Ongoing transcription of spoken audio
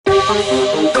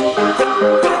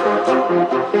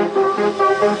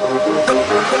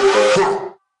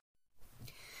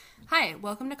Hi,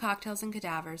 welcome to Cocktails and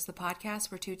Cadavers, the podcast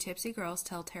where two tipsy girls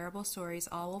tell terrible stories,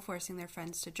 all while forcing their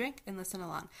friends to drink and listen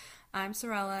along. I'm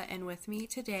Sorella, and with me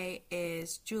today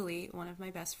is Julie, one of my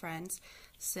best friends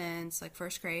since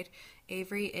first grade.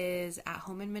 Avery is at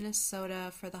home in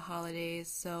Minnesota for the holidays,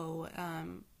 so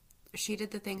she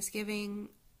did the Thanksgiving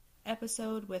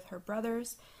episode with her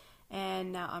brothers,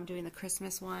 and now I'm doing the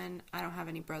Christmas one. I don't have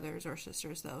any brothers or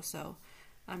sisters though, so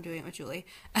I'm doing it with Julie.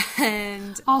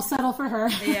 And I'll settle for her.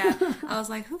 Yeah. I was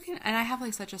like, who can... And I have,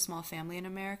 such a small family in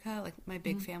America. My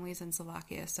big family's in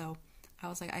Slovakia. So I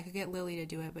was like, I could get Lily to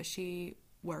do it, but she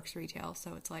works retail.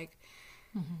 So it's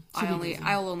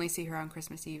I'll only see her on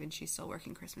Christmas Eve, and she's still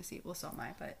working Christmas Eve. Well, so am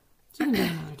I, but... She can do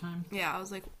it another time. Yeah, I was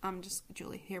like, I'm just...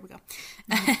 Julie, here we go.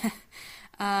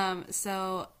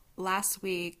 So last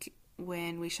week,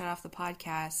 when we shut off the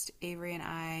podcast, Avery and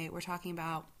I were talking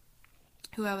about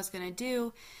who I was going to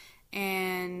do,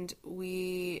 and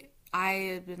I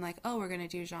had been like, oh, we're going to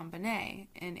do JonBenét,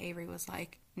 and Avery was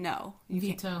like, no,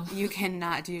 you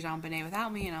cannot do JonBenét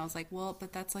without me, and I was like, well,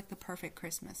 but that's the perfect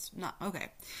Christmas. Not okay.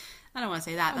 I don't want to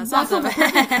say that. That's not the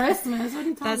perfect Christmas. What are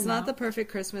you talking about? That's not the perfect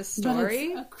Christmas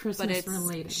story. But it's a Christmas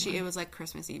related. It was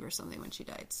Christmas Eve or something when she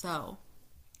died. So,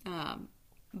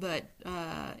 but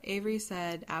Avery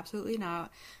said, absolutely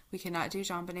not. We cannot do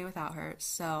JonBenét without her.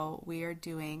 So we are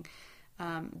doing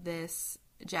this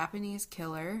Japanese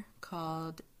killer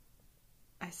called,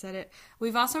 I said it,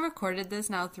 we've also recorded this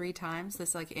now 3 times,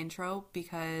 this intro,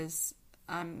 because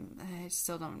I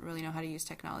still don't really know how to use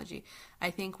technology. I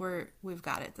think we've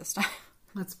got it this time.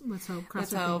 Let's hope.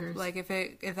 Cross our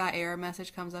fingers. If that error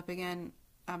message comes up again,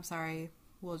 I'm sorry.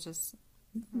 We'll just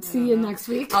see you next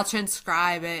week. I'll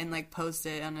transcribe it and post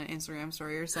it on an Instagram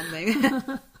story or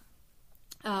something.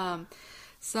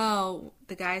 So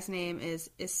the guy's name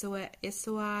is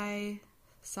Issei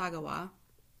Sagawa.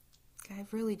 I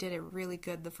really did it really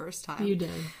good the first time. You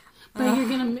did. But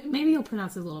maybe you'll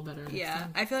pronounce it a little better. Yeah.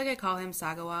 I feel like I call him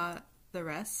Sagawa the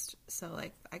rest. So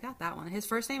I got that one. His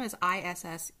first name is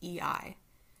Issei. Yeah,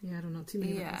 I don't know too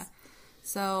many. Yeah.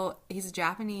 So he's a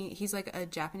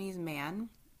Japanese man.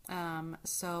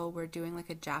 So we're doing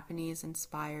a Japanese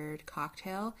inspired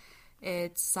cocktail.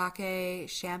 It's sake,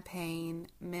 champagne,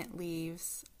 mint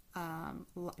leaves,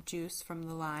 juice from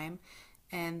the lime,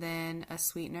 and then a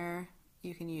sweetener.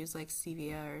 You can use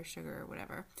stevia or sugar or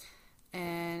whatever.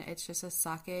 And it's just a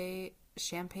sake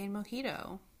champagne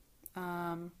mojito.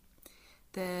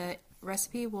 The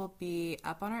recipe will be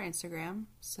up on our Instagram,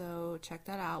 so check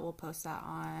that out. We'll post that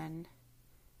on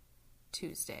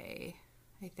Tuesday,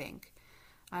 I think.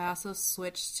 I also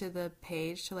switched to the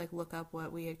page to look up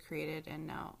what we had created, and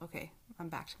now, okay, I'm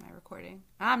back to my recording.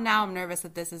 I'm nervous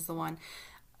that this is the one.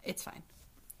 It's fine.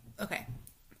 Okay.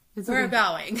 We're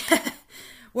going.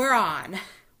 We're on.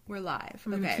 We're live.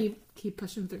 I'm gonna keep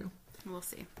pushing through. We'll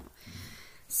see.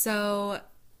 So,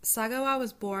 Sagawa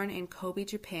was born in Kobe,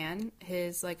 Japan.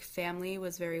 His family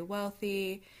was very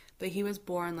wealthy, but he was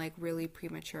born really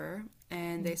premature,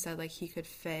 and they said he could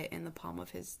fit in the palm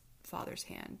of his father's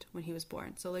hand when he was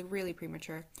born, so really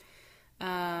premature. So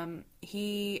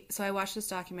I watched this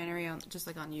documentary on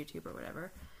YouTube or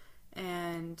whatever,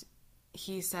 and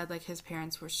he said his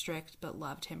parents were strict but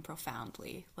loved him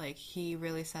profoundly. He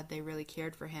really said they really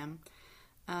cared for him,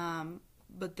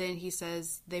 but then he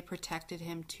says they protected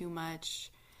him too much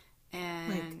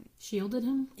and shielded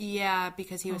him. Yeah,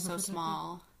 because he was so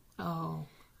small. Oh.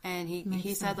 And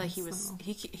he said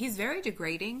he's very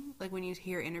degrading. When you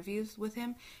hear interviews with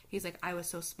him, he's I was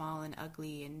so small and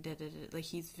ugly and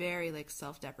he's very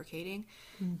self-deprecating.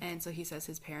 And so he says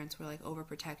his parents were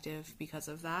overprotective because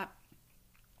of that.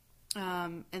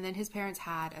 And then his parents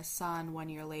had a son 1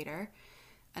 year later,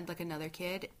 and another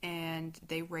kid, and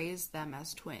they raised them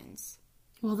as twins.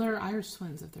 Well, they're Irish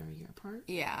twins if they're a year apart.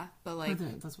 Yeah, but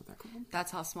that's what they're called.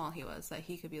 That's how small he was, that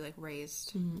he could be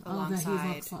raised alongside. Oh, that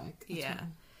he looks like. Yeah.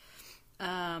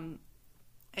 Right.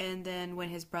 And then when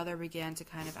his brother began to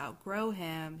kind of outgrow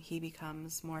him, he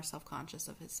becomes more self-conscious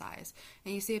of his size.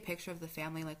 And you see a picture of the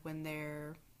family when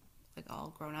they're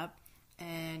all grown up,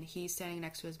 and he's standing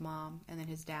next to his mom, and then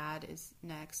his dad is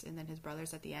next, and then his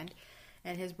brother's at the end.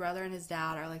 And his brother and his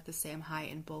dad are the same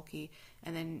height and bulky,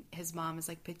 and then his mom is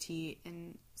petite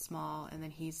and small, and then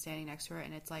he's standing next to her,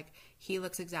 and it's he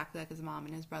looks exactly like his mom,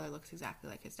 and his brother looks exactly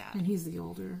like his dad. And he's the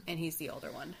older. And he's the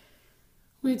older one.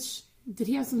 Which, did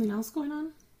he have something else going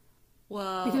on?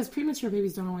 Well, because premature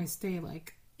babies don't always stay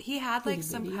he had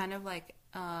some baby. Kind of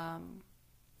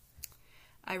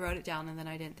I wrote it down and then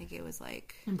I didn't think it was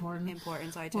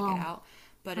important, so I took it out.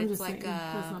 But I'm it's that's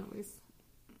not always.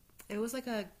 it was like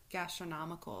a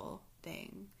gastronomical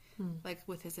thing, like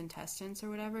with his intestines or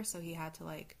whatever. So he had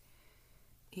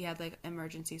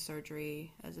emergency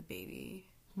surgery as a baby.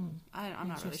 I'm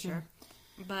not really sure,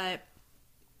 but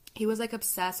he was like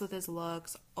obsessed with his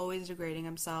looks, always degrading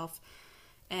himself,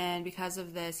 and because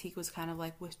of this, he was kind of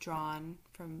like withdrawn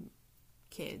from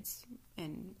kids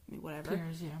and whatever.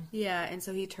 Peers, yeah. Yeah, and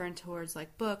so he turned towards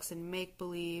like books and make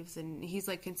believes, and he's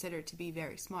like considered to be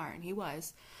very smart, and he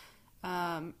was.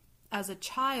 As a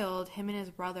child, him and his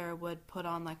brother would put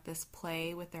on like this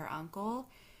play with their uncle,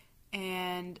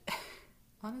 and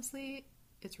honestly,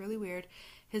 it's really weird.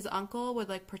 His uncle would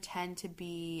like pretend to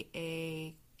be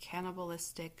a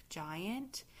cannibalistic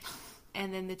giant,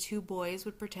 and then the two boys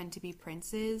would pretend to be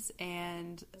princes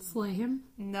and Slay him?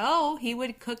 no, he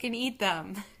would cook and eat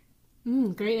them.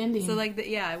 Great ending. So like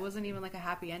it wasn't even like a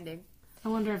happy ending. I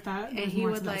wonder if that there's And he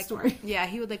more would to that like story. yeah,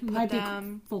 he would like put Might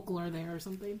them be folklore there or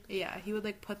something. yeah, he would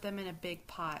like put them in a big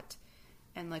pot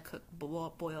and like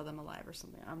boil them alive or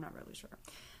something. I'm not really sure.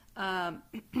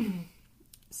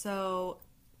 So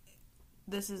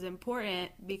this is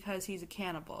important because he's a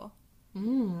cannibal.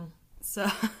 So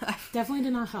Definitely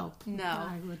did not help. No.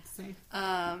 I would say.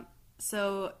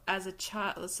 So as a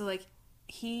child, so like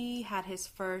he had his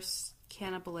first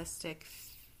cannibalistic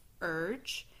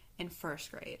urge in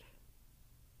first grade,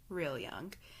 real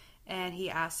young, and he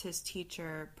asked his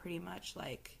teacher pretty much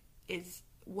like,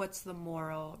 what's the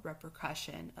moral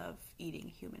repercussion of eating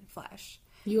human flesh?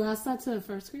 You asked that to a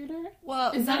first grader?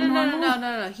 Well, Is no, that no, no, no, normal?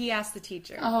 no, no. He asked the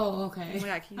teacher. Oh, okay. Oh my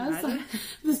God, can you I was imagine? like,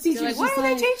 this teacher's They're like, just why are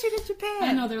they like, teaching in Japan?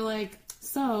 I know, they're like,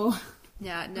 so.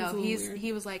 Yeah, That's a no, little weird.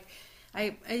 he was like,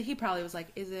 he probably was like,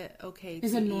 is it okay to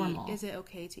Is it normal? Is it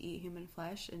okay to eat human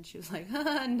flesh? And she was like,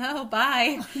 no,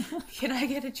 bye. Can I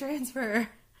get a transfer?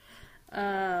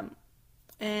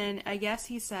 And I guess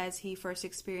he says he first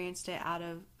experienced it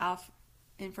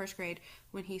in first grade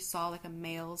when he saw like a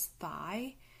male's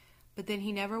thigh, but then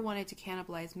he never wanted to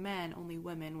cannibalize men, only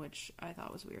women, which I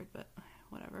thought was weird, but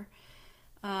whatever.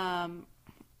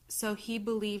 So he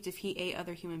believed if he ate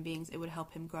other human beings, it would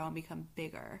help him grow and become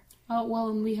bigger. Oh, well,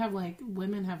 and we have like,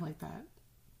 women have like that,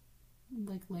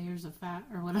 like layers of fat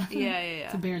or whatever.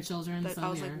 Yeah. To bear children. But So I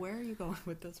was like, where are you going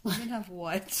with this? Women have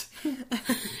what?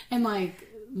 And like,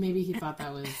 maybe he thought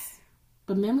that was,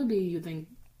 but men would be, you think,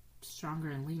 stronger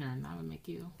and leaner, and that would make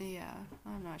you. Yeah,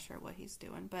 I'm not sure what he's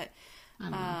doing, but I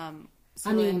don't know. so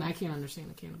I mean, then- I can't understand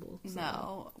a cannibal. So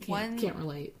no, can't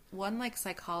relate. one like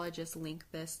psychologist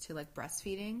linked this to like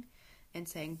breastfeeding and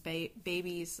saying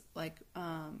babies like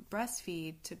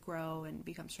breastfeed to grow and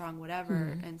become strong,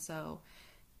 whatever, and so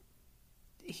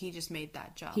he just made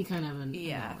that jump. He kind of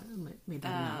Yeah. made that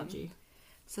analogy.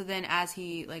 So then as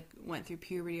he like went through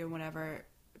puberty or whatever,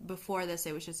 before this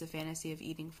it was just a fantasy of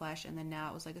eating flesh, and then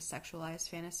now it was like a sexualized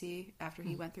fantasy after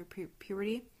he went through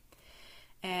puberty.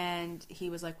 And he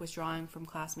was like withdrawing from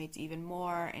classmates even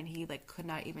more, and he like could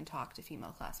not even talk to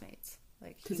female classmates.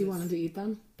 Like Because he wanted to eat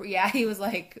them? Yeah, he was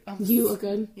like, You look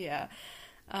good. yeah.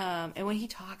 And when he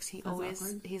talks, That's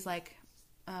awkward. he's like,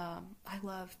 I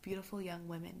love beautiful young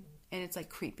women, and it's like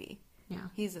creepy. Yeah.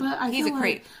 He's a feel like-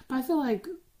 creep. But I feel like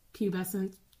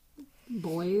pubescent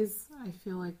boys, I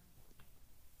feel like,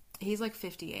 He's like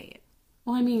 58.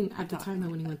 well, I mean, at the time though,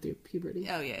 when he went through puberty.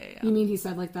 Oh yeah. You mean he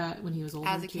said like that when he was older?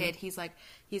 As a too? kid, he's like,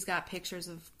 he's got pictures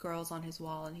of girls on his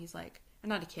wall, and he's like, or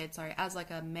not a kid, sorry, as like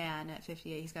a man at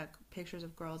 58, he's got pictures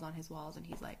of girls on his walls, and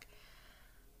he's like,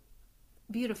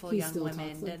 beautiful He young still women.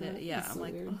 talks like that. Yeah, That's I'm so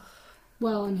like, weird. ugh.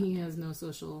 Well, and he has no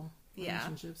social Yeah.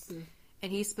 relationships. So.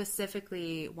 And he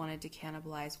specifically wanted to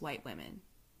cannibalize white women.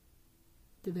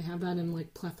 Did they have that in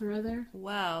like plethora there?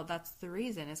 Well, that's the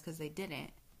reason, is because they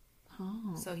didn't.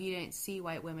 Oh. So he didn't see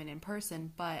white women in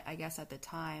person, but I guess at the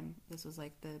time, this was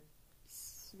like the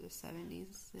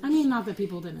 70s. I mean, not that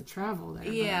people didn't travel there.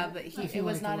 Yeah, but I feel it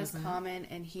was like not as wasn't. common,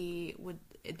 and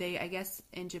I guess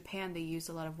in Japan, they used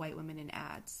a lot of white women in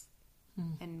ads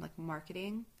and like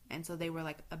marketing, and so they were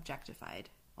like objectified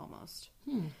almost.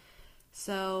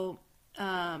 So,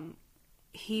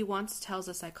 he once tells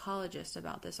a psychologist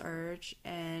about this urge,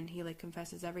 and he like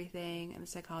confesses everything, and the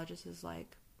psychologist is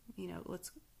like,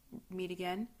 let's meet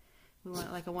again.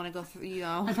 I want to go through,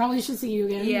 I probably should see you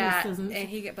again. Yeah, This doesn't... and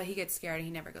he gets scared and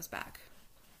he never goes back.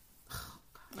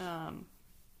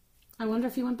 I wonder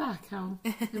if he went back. How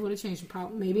it would have changed.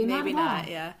 Probably, maybe not. Maybe at all. not,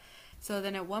 yeah. So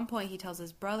then at one point he tells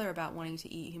his brother about wanting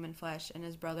to eat human flesh, and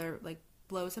his brother like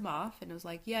blows him off and was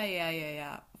like,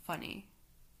 yeah, funny.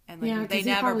 And like Yeah, 'cause they he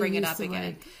never probably bring it used up to,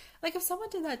 again. Like if someone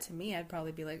did that to me, I'd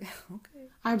probably be like, okay.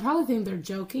 I probably think they're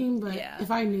joking, but Yeah.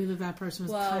 if I knew that person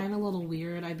was Well- kind of a little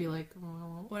weird, I'd be like,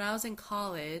 well, When I was in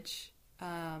college,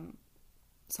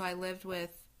 so I lived with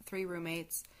 3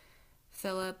 roommates,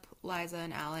 Philip, Liza,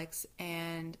 and Alex.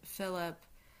 And Philip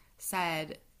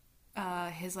said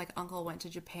his like uncle went to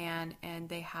Japan and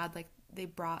they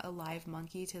brought a live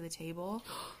monkey to the table,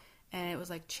 and it was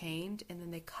like chained, and then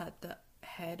they cut the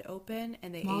head open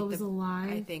and they While ate it was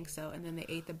alive? I think so, and then they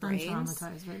ate the brains. I'm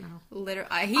traumatized right now.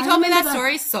 Literally, he told me that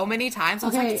story so many times. I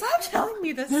was like, stop telling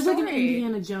me this There's story. like an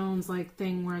Indiana Jones like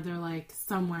thing where they're like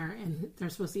somewhere and they're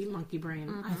supposed to eat monkey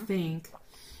brain. I think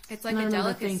It's like a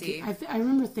delicacy. I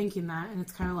remember thinking that, and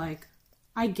it's kind of like,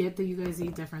 I get that you guys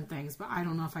eat different things, but I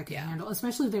don't know if I could handle,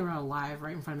 especially if they were alive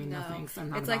right in front of me. No thanks. I'm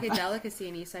not. It's like a delicacy,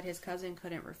 and he said his cousin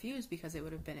couldn't refuse because it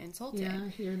would have been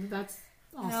insulting. Yeah, that's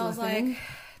also and I was a thing. like,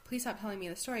 please stop telling me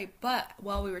the story. But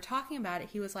while we were talking about it,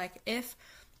 he was like, if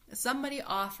somebody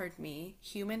offered me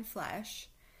human flesh,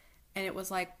 and it was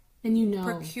like, and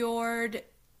procured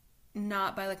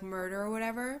not by like murder or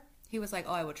whatever, he was like,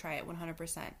 oh, I would try it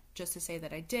 100% just to say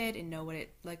that I did and know what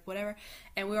it, like, whatever.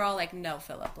 And we were all like, no,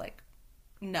 Philip, like,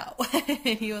 no.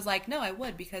 And he was like, no, I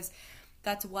would, because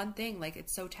that's one thing, like,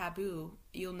 it's so taboo.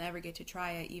 You'll never get to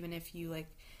try it, even if you, like,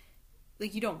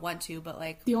 you don't want to, but,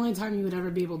 like... The only time you would ever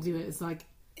be able to do it is, like...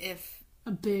 If...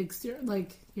 A big...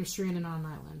 Like, you're stranded on an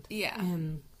island. Yeah.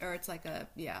 And... Or it's like a...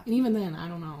 Yeah. And even then, I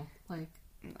don't know. Like...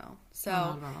 No.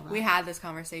 So, we had this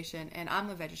conversation, and I'm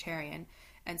a vegetarian,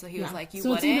 and so he was like, you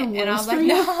wouldn't? And I was like,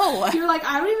 no. You're like,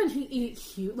 I don't even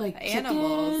eat like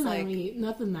animals. Chicken, like, I don't eat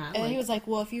nothing that. And he was like,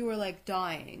 well, if you were, like,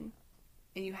 dying,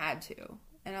 and you had to...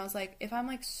 And I was like, if I'm,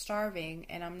 like, starving,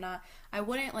 and I'm not... I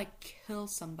wouldn't, like, kill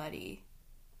somebody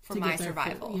for my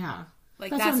survival. Yeah. Like,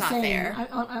 that's not saying. fair.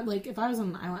 I, like, if I was on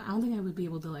an island, I don't think I would be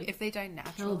able to, like... If they die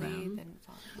naturally, then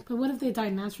fine. But what if they die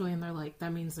naturally, and they're, like...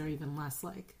 That means they're even less,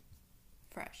 like...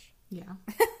 Fresh. Yeah.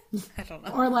 I don't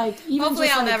know. Or, like, even hopefully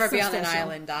just, I'll like, never be on an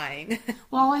island dying.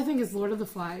 Well, all I think is Lord of the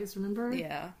Flies, remember?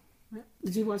 Yeah.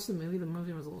 Did you watch the movie? The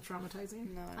movie was a little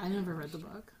traumatizing. No. I never read the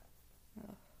book.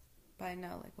 Oh. But I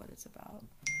know, like, what it's about.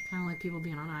 Kind of like people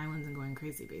being on islands and going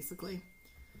crazy, basically.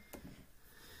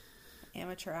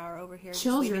 Amateur hour over here.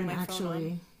 Children,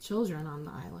 actually. Children on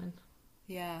the island.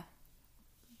 Yeah.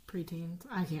 Preteens.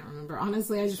 I can't remember.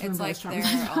 Honestly, I just remember it's like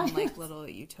they're on, like, little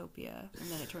utopia, and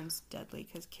then it turns deadly,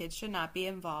 because kids should not be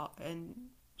involved, and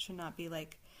should not be,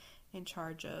 like, in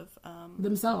charge of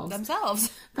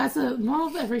themselves. That's a moral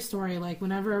of every story. Like,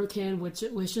 whenever a kid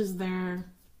wishes their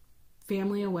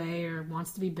family away or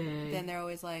wants to be big, then they're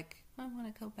always like, I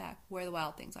want to go back where the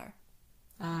wild things are.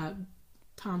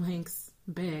 Tom Hanks,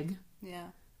 Big. Yeah.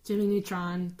 Jimmy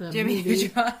Neutron, the movie.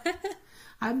 Neutron.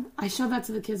 I showed that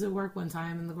to the kids at work one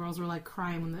time, and the girls were like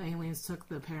crying when the aliens took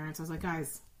the parents. I was like,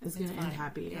 guys, it's going to end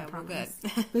happy. Yeah, I promise. we're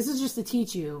good. This is just to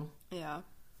teach you. Yeah.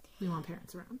 We want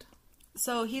parents around.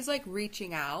 So he's like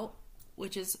reaching out,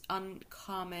 which is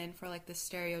uncommon for like the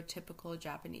stereotypical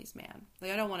Japanese man.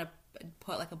 Like, I don't want to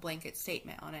put like a blanket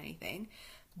statement on anything,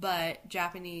 but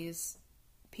Japanese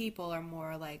people are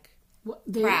more like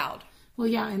proud. Well,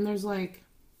 yeah, and there's like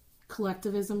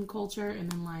collectivism culture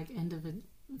and then like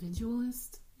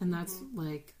individualist, and that's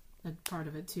like a part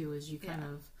of it too, is you kind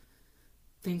of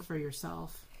think for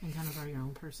yourself and kind of are your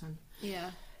own person. Yeah.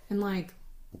 And like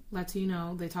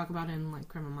Latino, they talk about in like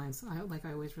Criminal Minds, I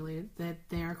always related that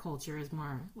their culture is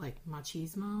more like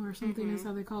machismo or something is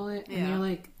how they call it, and they're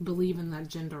like believe in that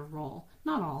gender role.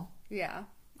 Not all. Yeah,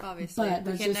 obviously. But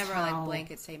we can never like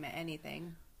blanket statement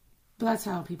anything. But that's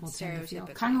how people tend to feel.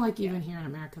 Kind of like even here in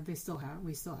America, we still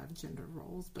have gender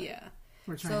roles. But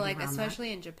we're trying to like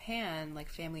especially in Japan, like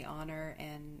family honor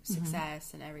and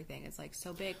success and everything is like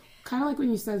so big. Kind of like when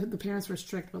you said that the parents were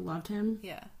strict but loved him.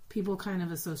 Yeah. People kind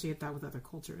of associate that with other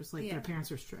cultures, like their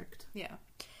parents are strict. Yeah.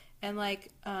 And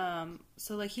like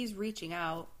so like he's reaching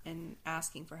out and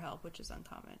asking for help, which is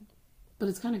uncommon. But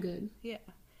it's kind of good. Yeah.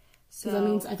 So that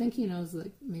means I think he knows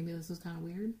like maybe this is kind of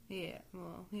weird. Yeah.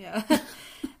 Well, yeah.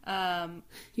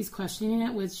 He's questioning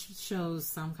it, which shows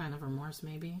some kind of remorse,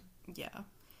 maybe. Yeah.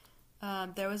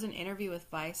 There was an interview with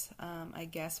Vice, I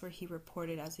guess, where he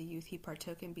reported as a youth he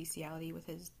partook in bestiality with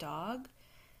his dog.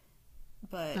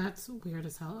 But that's weird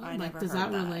as hell. I never does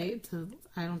heard that relate to?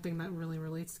 I don't think that really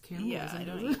relates to cannibalism. Yeah, I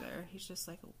don't either. He's just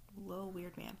like a little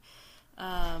weird man.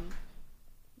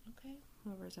 Okay,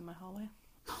 whoever's in my hallway.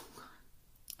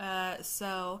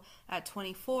 So at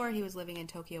 24, he was living in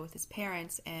Tokyo with his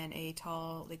parents, and a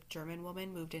tall, like, German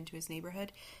woman moved into his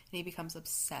neighborhood, and he becomes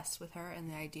obsessed with her and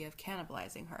the idea of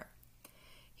cannibalizing her.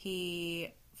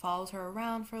 He follows her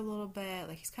around for a little bit,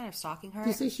 like, he's kind of stalking her. Did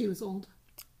you say she was old?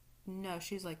 No,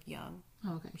 she's, like, young.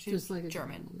 Oh, okay. She's just like a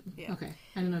German. woman. Yeah. Okay.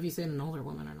 I don't know if you said an older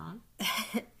woman or not.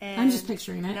 I'm just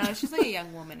picturing it. No, she's like a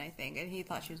young woman, I think, and he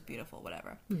thought she was beautiful,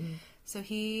 whatever. Mm-hmm. So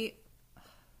he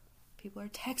People are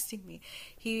texting me.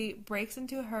 He breaks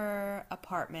into her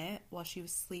apartment while she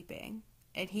was sleeping,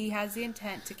 and he has the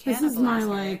intent to cannibalize her. This is my,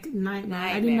 like, nightmare.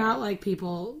 I do not like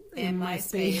people in my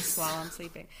space while I'm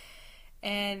sleeping.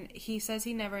 And he says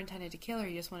he never intended to kill her.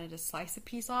 He just wanted to slice a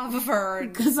piece off of her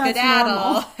and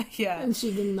skedaddle. Yeah. And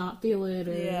she did not feel it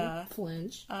or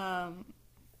flinch.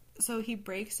 So he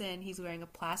breaks in. He's wearing a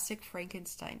plastic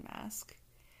Frankenstein mask.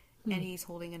 And he's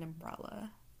holding an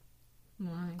umbrella.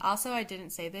 Why? Also, I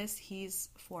didn't say this. He's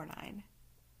 4'9".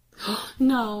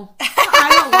 No.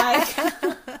 I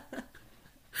don't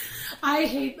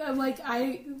like...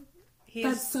 I hate...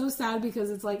 That's so sad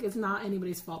because it's like, it's not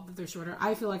anybody's fault that they're shorter.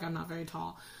 I feel like I'm not very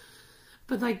tall.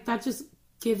 But, like, that just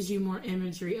gives you more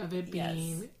imagery of it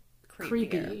being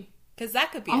creepy. Because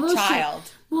that could be a child.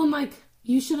 Well, I'm like,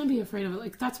 you shouldn't be afraid of it.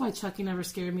 Like, that's why Chucky never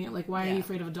scared me. Like, why are you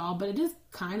afraid of a doll? But it is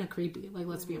kind of creepy. Like,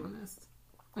 let's be honest.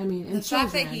 I mean, and the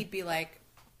fact that he'd be like,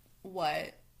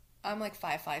 what? I'm like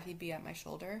 5'5". He'd be at my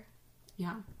shoulder.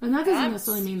 Yeah. And that doesn't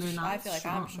necessarily mean they're not I feel like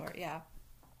strong. I'm short, yeah.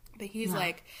 But he's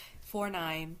like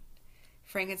 4'9",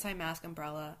 Frankenstein mask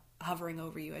umbrella hovering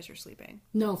over you as you're sleeping.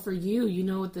 No, for you. You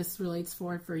know what this relates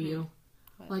for you.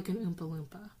 What? Like an Oompa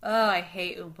Loompa. Oh, I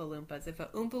hate Oompa Loompas. If a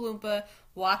Oompa Loompa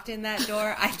walked in that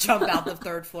door, I'd jump out the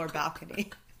third floor balcony.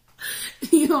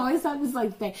 You always have this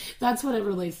like thing. That's what it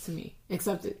relates to me.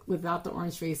 Except without the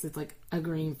orange face, it's like a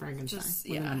green Frankenstein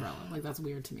with an umbrella. Like, that's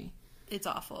weird to me. It's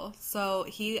awful. So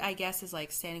he, I guess, is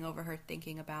like standing over her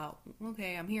thinking about,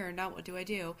 okay, I'm here. Now what do I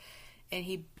do? And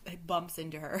he bumps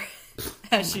into her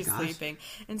as she's sleeping.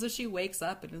 And so she wakes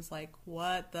up and is like,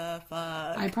 what the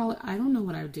fuck? I don't know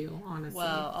what I would do, honestly.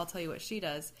 Well, I'll tell you what she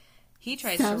does. He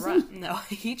tries to run. No,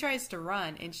 he tries to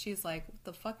run, and she's like, what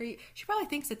the fuck are you? She probably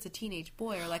thinks it's a teenage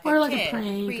boy or like a kid, a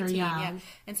prank preteen, yeah.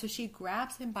 And so she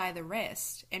grabs him by the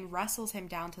wrist and wrestles him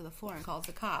down to the floor and calls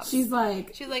the cops. She's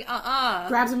like,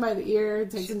 grabs him by the ear,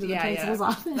 takes him to the principal's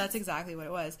office. That's exactly what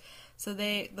it was. So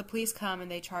the police come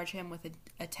and they charge him with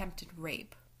attempted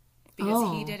rape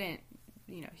because he didn't.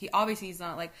 You know, he's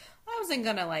not like, I wasn't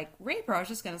gonna like rape her. I was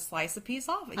just gonna slice a piece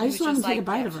off. I just wanted to take a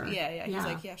bite of her. Yeah. He's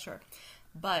like, yeah, sure.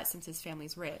 But since his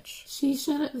family's rich, he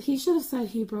should have said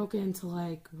he broke in to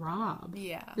like rob.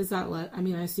 Yeah, is that I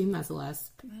mean, I assume that's a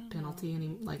less penalty.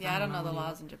 I don't know the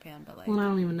laws in Japan, but like, well, I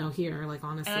don't even know here. Like,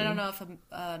 honestly, and I don't know if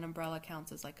an umbrella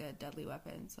counts as like a deadly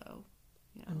weapon. So,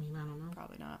 you know, I mean, I don't know.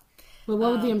 Probably not. But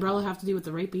what would the umbrella have to do with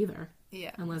the rape either?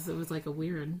 Yeah, unless it was like a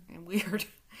weird.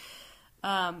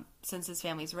 Since his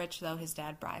family's rich, though, his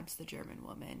dad bribes the German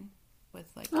woman with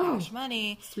like cash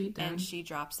money, sweet dad. And she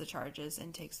drops the charges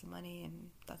and takes the money, and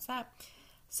that's that.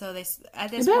 So they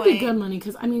at this point, it better be good money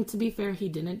because I mean, to be fair, he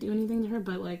didn't do anything to her,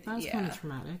 but like that was kind of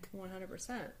traumatic.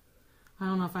 100%. I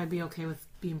don't know if I'd be okay with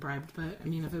being bribed, but I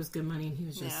mean, if it was good money and he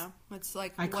was just it's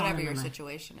like whatever your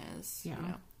situation is, you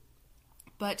know.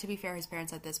 But to be fair, his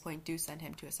parents at this point do send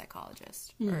him to a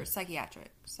psychologist or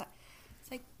psychiatric.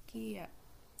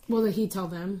 Well, did he tell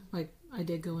them like I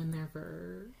did go in there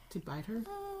to bite her?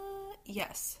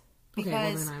 Yes. Because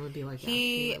okay, well then I would be like, you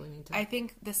really need to. I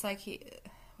think the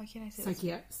why can't I say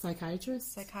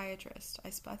psychiatrist? Psychiatrist. I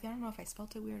don't know if I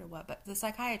spelled it weird or what, but the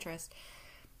psychiatrist,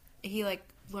 he like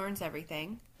learns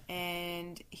everything,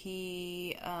 and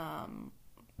he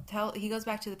goes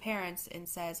back to the parents and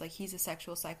says like he's a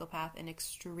sexual psychopath and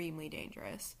extremely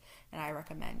dangerous, and I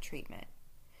recommend treatment.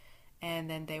 And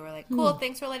then they were like, cool,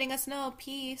 thanks for letting us know.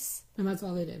 Peace. And that's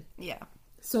all they did. Yeah.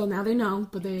 So now they know,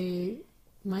 but they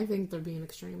might think they're being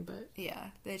extreme, but... Yeah.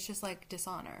 It's just like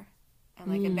dishonor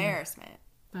and like embarrassment.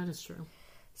 That is true.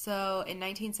 So in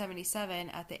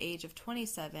 1977, at the age of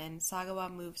 27,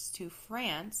 Sagawa moves to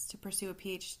France to pursue a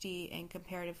PhD in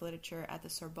comparative literature at the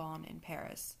Sorbonne in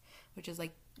Paris, which is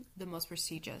like the most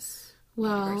prestigious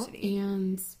university.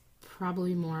 And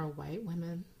probably more white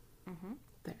women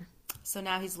there. So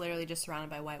now he's literally just surrounded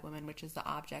by white women, which is the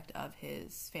object of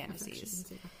his fantasies.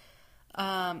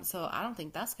 So I don't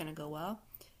think that's going to go well.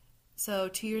 So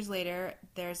 2 years later,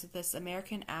 there's this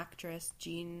American actress,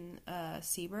 Jean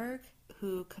Seberg,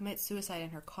 who commits suicide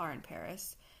in her car in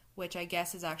Paris, which I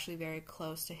guess is actually very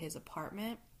close to his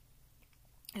apartment.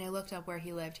 And I looked up where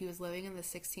he lived. He was living in the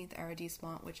 16th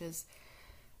arrondissement, which is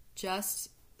just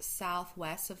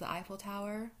southwest of the Eiffel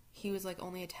Tower. He was like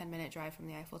only a 10-minute drive from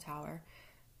the Eiffel Tower.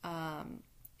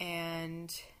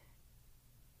 And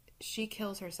she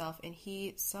kills herself, and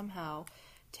he somehow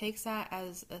takes that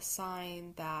as a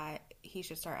sign that he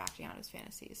should start acting out his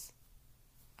fantasies.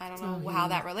 I don't know how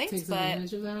that relates, but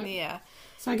advantage of that? Yeah.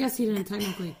 So I guess he didn't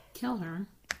technically kill her.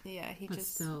 Yeah, he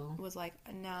just was like,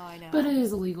 now I know. But it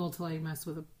is illegal to like mess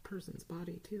with a person's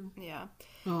body too. Yeah.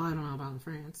 Well, I don't know about in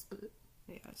France, but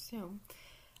yeah, I assume.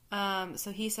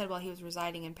 So he said while he was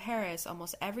residing in Paris,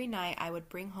 almost every night I would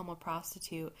bring home a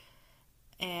prostitute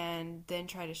and then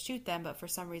try to shoot them, but for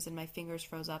some reason my fingers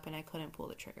froze up and I couldn't pull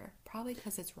the trigger. Probably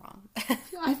because it's wrong.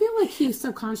 I feel like he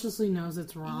subconsciously knows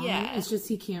it's wrong. Yeah. It's just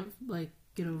he can't, like,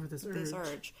 get over this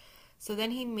urge. So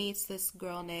then he meets this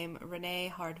girl named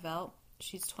Renee Hardvelt.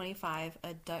 She's 25,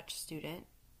 a Dutch student,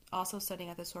 also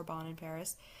studying at the Sorbonne in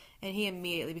Paris, and he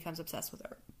immediately becomes obsessed with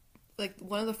her. Like,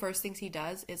 one of the first things he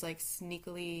does is, like,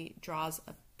 sneakily draws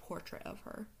a portrait of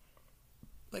her.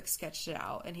 Like, sketched it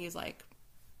out, and he's like,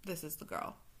 this is the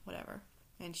girl, whatever.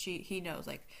 And he knows,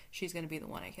 like, she's going to be the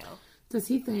one I kill. Does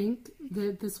he think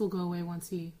that this will go away once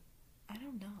he... I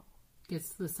don't know. Gets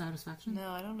the satisfaction? No,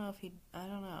 I don't know if he... I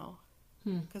don't know.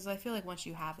 Because I feel like once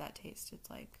you have that taste, it's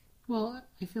like... Well,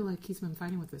 I feel like he's been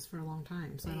fighting with this for a long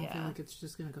time, so I don't feel like it's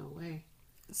just going to go away.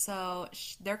 So,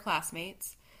 they're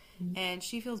classmates, and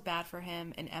she feels bad for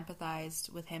him and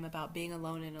empathized with him about being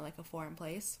alone in, like, a foreign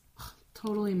place.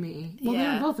 Totally me. Well, they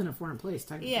were both in a foreign place,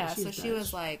 technically. Yeah, so she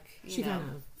was like, she kind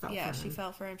of felt for him. She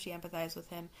felt for him. She empathized with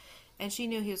him. And she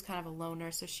knew he was kind of a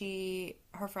loner, so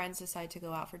her friends decided to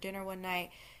go out for dinner one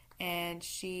night, and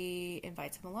she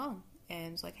invites him along.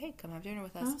 And was like, hey, come have dinner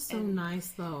with us. That's so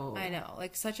nice, though. I know.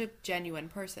 Like, such a genuine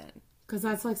person. Because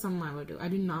that's, like, something I would do. I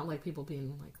do not like people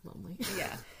being, like, lonely.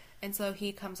 Yeah. And so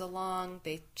he comes along.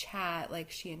 They chat.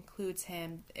 Like, she includes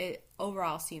him. It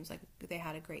overall seems like they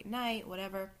had a great night,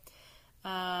 whatever.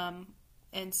 And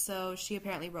so she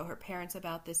apparently wrote her parents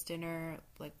about this dinner.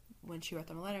 Like, when she wrote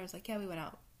them a letter, it was like, yeah, we went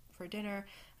out for dinner.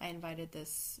 I invited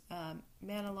this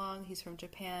man along. He's from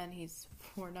Japan. He's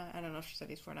 4'9". I don't know if she said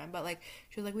he's 4'9", but like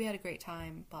she was like, we had a great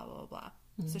time. Blah blah blah blah.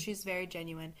 Mm-hmm. So she's very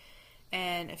genuine.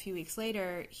 And a few weeks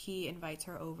later, he invites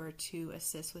her over to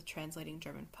assist with translating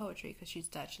German poetry because she's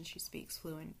Dutch and she speaks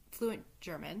fluent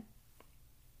German.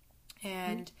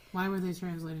 And why were they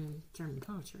translating German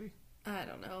poetry? I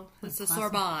don't know. It's the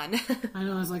Sorbonne. I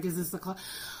know. I was like, is this the class?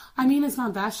 I mean, it's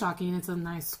not that shocking. It's a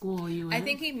nice school. I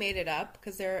think he made it up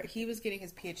because he was getting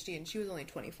his PhD and she was only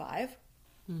 25.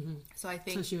 Mm-hmm. So I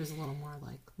think she was a little more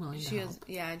like willing to help.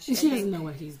 Yeah, and she doesn't know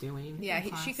what he's doing. Yeah,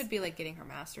 she could be like getting her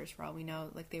master's for all we know.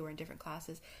 Like they were in different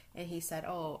classes, and he said,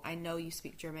 "Oh, I know you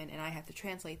speak German, and I have to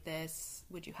translate this.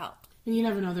 Would you help?" And you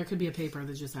never know. There could be a paper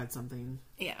that just had something.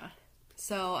 Yeah.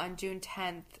 So on June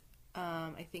 10th.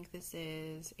 I think this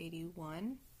is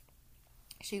 81.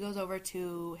 She goes over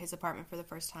to his apartment for the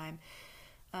first time,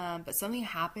 but something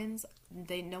happens.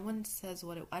 No one says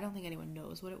what it. I don't think anyone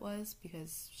knows what it was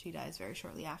because she dies very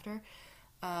shortly after.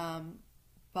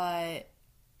 But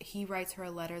he writes her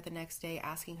a letter the next day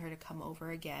asking her to come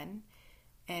over again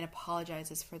and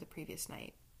apologizes for the previous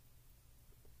night.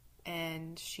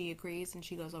 And she agrees, and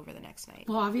she goes over the next night.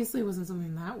 Well, obviously, it wasn't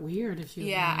something that weird. If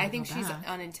she, I think she's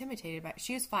unintimidated by.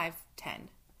 She was 5'10".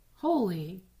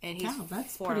 Holy, and he's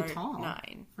that's pretty tall.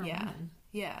 9. For a woman.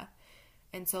 Yeah,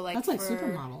 and so like that's like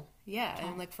supermodel. Yeah, tall.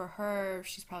 And like for her,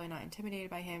 she's probably not intimidated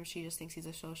by him. She just thinks he's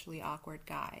a socially awkward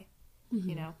guy,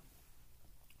 you know.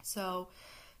 So,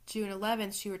 June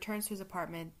 11th, she returns to his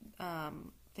apartment,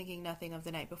 thinking nothing of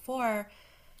the night before.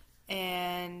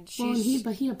 And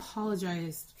but he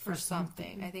apologized for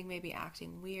something. I think maybe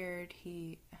acting weird.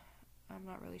 I'm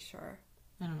not really sure.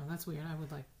 I don't know. That's weird. I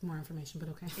would like more information, but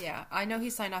okay. Yeah, I know he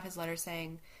signed off his letter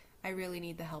saying, "I really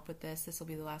need the help with this. This will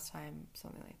be the last time,"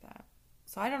 something like that.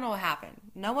 So I don't know what happened.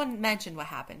 No one mentioned what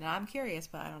happened, and I'm curious,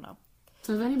 but I don't know.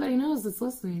 So if anybody knows that's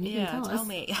listening, you can tell us.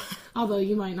 Me. Although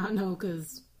you might not know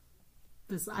because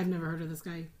I've never heard of this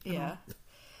guy. Yeah.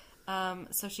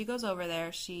 So she goes over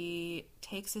there. She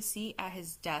takes a seat at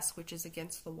his desk, which is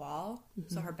against the wall,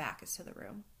 so her back is to the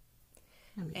room.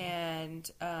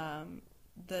 And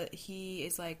he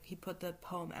put the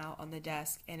poem out on the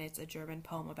desk, and it's a German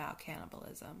poem about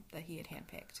cannibalism that he had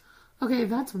handpicked. Okay,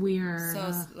 that's weird.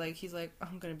 So like he's like,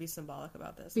 I'm gonna be symbolic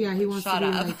about this. Yeah, he wants to be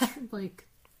up. like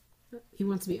he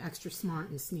wants to be extra smart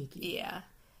and sneaky. Yeah.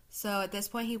 So at this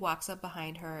point, he walks up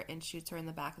behind her and shoots her in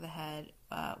the back of the head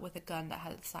with a gun that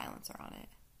had a silencer on it.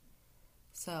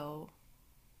 So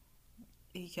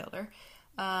he killed her.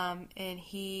 And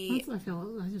he...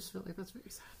 I just feel like that's very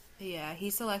sad. Yeah, he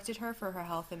selected her for her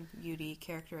health and beauty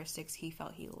characteristics he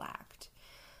felt he lacked.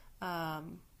 Well,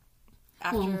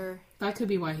 that could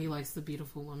be why he likes the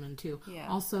beautiful woman, too. Yeah.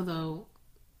 Also, though,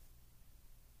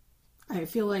 I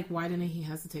feel like, why didn't he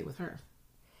hesitate with her?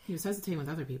 He was hesitating with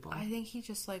other people. I think he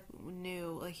just, like,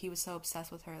 knew, like, he was so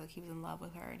obsessed with her, like, he was in love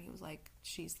with her, and he was like,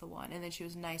 she's the one. And then she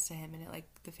was nice to him, and it, like,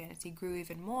 the fantasy grew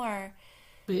even more.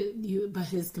 But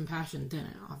his compassion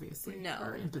didn't, obviously. No.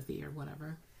 Or empathy or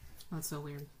whatever. That's so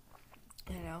weird.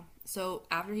 I know. So,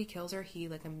 after he kills her, he,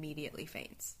 like, immediately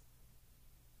faints.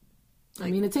 I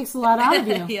mean, it takes a lot out of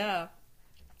you. Yeah.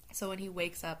 So when he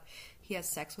wakes up, he has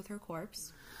sex with her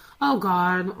corpse. Oh,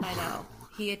 God. I know.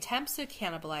 He attempts to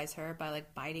cannibalize her by,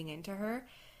 like, biting into her.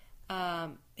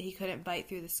 He couldn't bite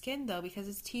through the skin, though, because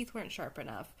his teeth weren't sharp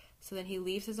enough. So then he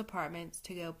leaves his apartment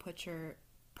to go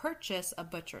purchase a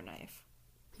butcher knife.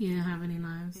 He didn't have any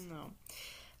knives? No.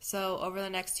 So over the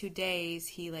next 2 days,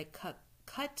 he, like,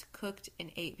 cut, cooked,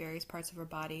 and ate various parts of her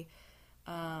body.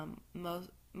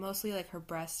 Mostly, like, her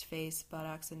breast, face,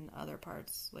 buttocks, and other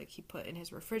parts. Like, he put in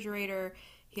his refrigerator.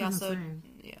 He also...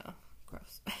 Yeah,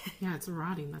 gross. Yeah, it's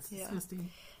rotting. That's disgusting.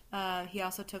 He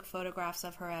also took photographs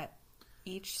of her at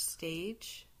each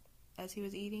stage as he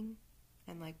was eating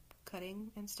and, like,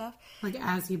 cutting and stuff. Like,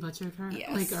 as he butchered her?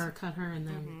 Yes. Like, or cut her and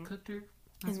then cooked her?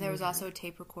 That's and there was also a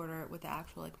tape recorder with the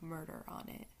actual, like, murder on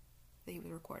it that he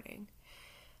was recording.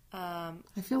 I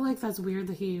feel like that's weird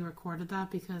that he recorded that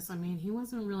because, I mean, he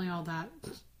wasn't really all that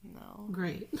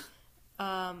great.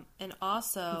 And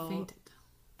also, he fainted.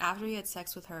 After he had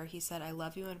sex with her, he said, "I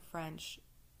love you" in French.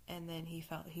 And then he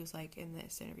was like, in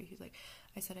this interview, he's like,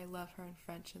 "I said I love her in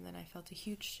French, and then I felt a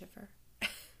huge shiver."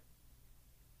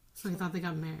 So he thought they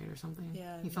got married or something.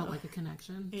 Yeah. He felt like a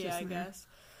connection. Yeah, I guess.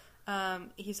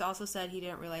 He's also said he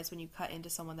didn't realize when you cut into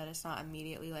someone that it's not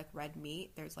immediately like red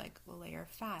meat. There's like a layer of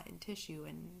fat and tissue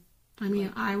and... I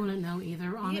mean, I wouldn't know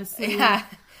either, honestly. Yeah.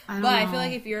 I feel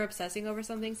like if you're obsessing over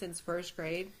something since first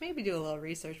grade, maybe do a little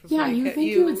research before you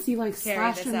think you would see like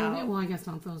slasher movie. Well, I guess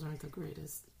not. Those aren't the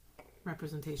greatest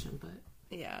representation, but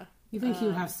yeah, you think he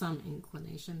would have some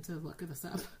inclination to look this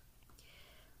up.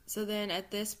 So then at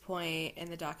this point in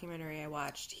the documentary I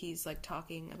watched, he's like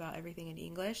talking about everything in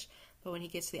English, but when he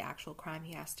gets to the actual crime,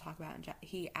 he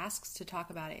asks to talk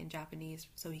about it in Japanese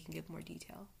so he can give more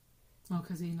detail. Oh,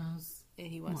 because he knows. And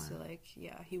he wants to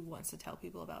he wants to tell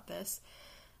people about this.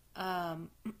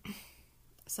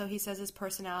 So he says his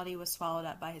personality was swallowed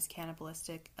up by his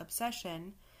cannibalistic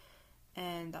obsession,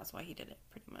 and that's why he did it,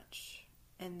 pretty much.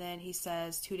 And then he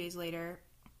says 2 days later,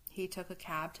 he took a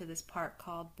cab to this park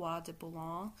called Bois de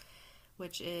Boulogne,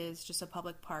 which is just a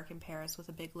public park in Paris with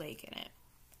a big lake in it.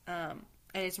 And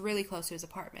it's really close to his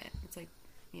apartment. It's like,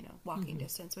 walking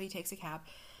distance. So he takes a cab.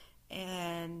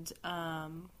 And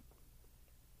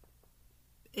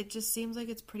it just seems like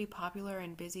it's pretty popular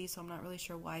and busy, so I'm not really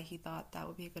sure why he thought that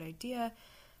would be a good idea.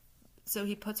 So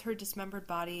he puts her dismembered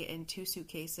body in 2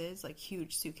 suitcases, like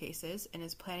huge suitcases, and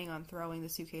is planning on throwing the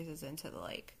suitcases into the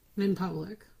lake. In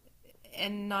public.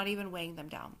 And not even weighing them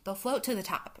down. They'll float to the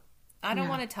top. I don't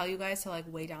want to tell you guys to, like,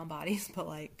 weigh down bodies, but,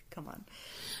 like, come on.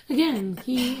 Again,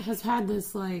 he has had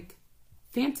this, like,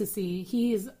 fantasy.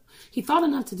 He thought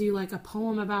enough to do, like, a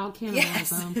poem about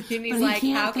cannibalism. Yes. And he's like,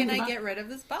 how can I get rid of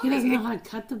this body? He doesn't know how to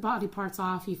cut the body parts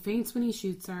off. He faints when he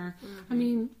shoots her. Mm-hmm. I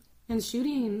mean, and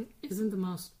shooting isn't the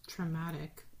most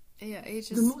traumatic. Yeah, it's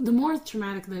just... The more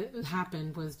traumatic that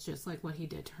happened was just, like, what he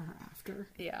did to her after.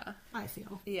 Yeah. I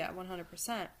feel. Yeah,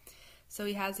 100%. So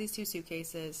he has these 2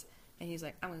 suitcases, and he's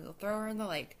like, I'm going to go throw her in the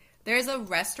lake. There's a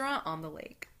restaurant on the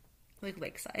lake. Like,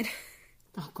 lakeside.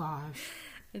 Oh, gosh.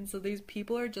 And so these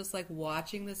people are just, like,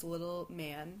 watching this little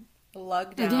man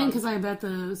lug down. Again, because I bet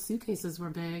the suitcases were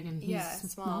big, and he's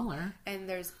smaller. And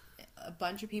there's a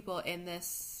bunch of people in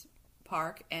this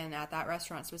park, and at that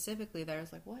restaurant specifically,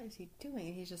 there's like, what is he doing?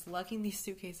 And he's just lugging these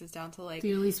suitcases down to, like... Do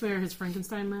you at least wear his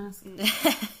Frankenstein mask?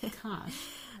 Gosh.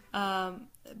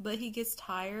 But he gets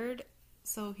tired...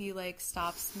 So he, like,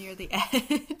 stops near the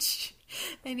edge,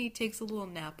 and he takes a little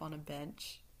nap on a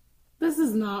bench. This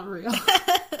is not real.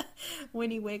 When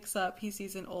he wakes up, he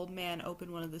sees an old man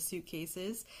open one of the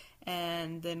suitcases,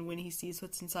 and then when he sees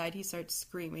what's inside, he starts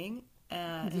screaming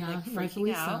and, like,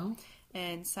 freaking out. So.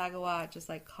 And Sagawa just,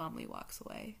 like, calmly walks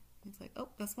away. He's like, oh,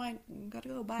 that's mine. Gotta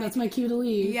go. Bye. That's my cue to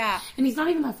leave. Yeah. And he's not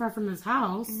even that far from his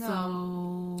house, no.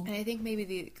 So... And I think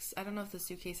maybe I don't know if the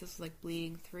suitcases was, like,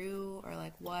 bleeding through or,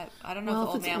 like, what. I don't know if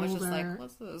the old man was just like,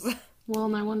 what's this? Well,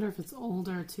 and I wonder if it's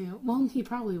older, too. Well, he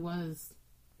probably was.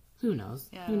 Who knows?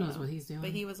 Yeah, Who knows what he's doing?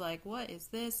 But he was like, what is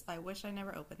this? I wish I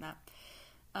never opened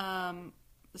that.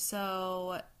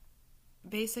 So...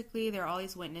 Basically, there are all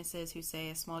these witnesses who say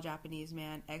a small Japanese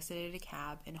man exited a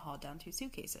cab and hauled down 2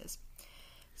 suitcases.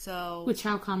 So, which,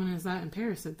 how common is that in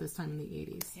Paris at this time in the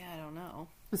 80s? Yeah, I don't know.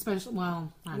 Especially, I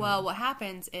don't know. What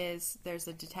happens is there's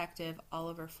a detective,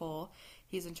 Oliver Full.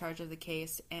 He's in charge of the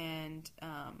case, and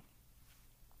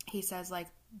he says, like,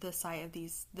 the sight of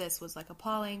this was, like,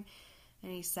 appalling.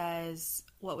 And he says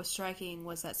what was striking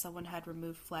was that someone had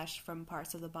removed flesh from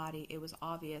parts of the body. It was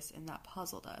obvious, and that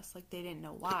puzzled us. Like, they didn't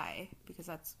know why, because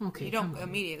that's... Okay, you don't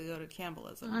immediately go to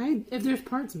cannibalism. If there's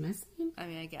parts missing? I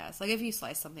mean, I guess. Like, if you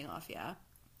slice something off, yeah.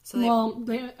 So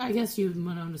I guess you would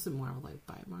notice it more like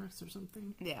bite marks or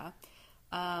something. Yeah.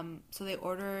 So they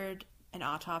ordered an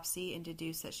autopsy and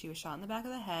deduced that she was shot in the back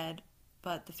of the head,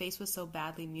 but the face was so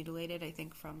badly mutilated, I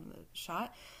think, from the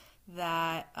shot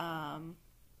that,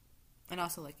 and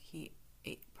also like he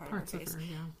ate parts of her face.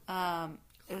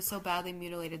 It was so badly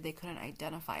mutilated they couldn't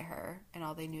identify her, and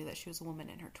all they knew that she was a woman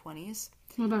in her 20s.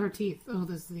 What about her teeth? Oh,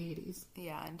 this is the 80s.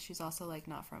 Yeah, and she's also like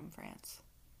not from France,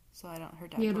 so her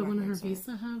Yeah, but wouldn't her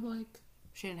visa have like?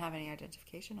 She didn't have any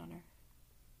identification on her.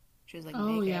 She was like,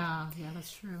 oh naked. yeah,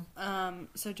 that's true.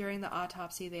 So during the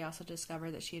autopsy, they also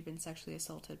discovered that she had been sexually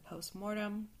assaulted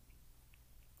post-mortem.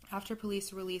 After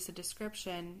police release a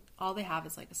description, all they have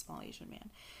is like a small Asian man,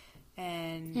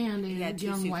 and he had 2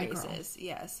 young suitcases. White girl.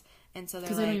 Yes, and so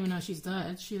because they don't even know she's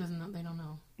dead. She doesn't know. They don't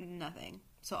know nothing.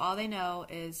 So all they know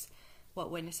is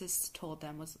what witnesses told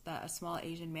them was that a small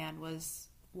Asian man was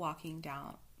walking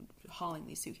down, hauling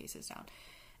these suitcases down,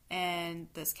 and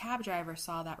this cab driver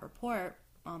saw that report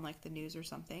on like the news or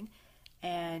something,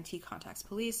 and he contacts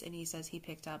police and he says he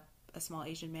picked up a small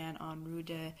Asian man on Rue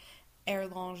de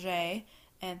Erlanger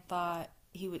and thought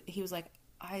he was like,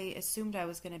 I assumed I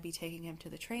was going to be taking him to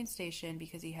the train station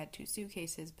because he had 2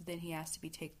 suitcases, but then he asked to be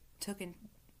taken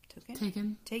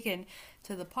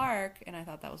to the park, and I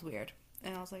thought that was weird.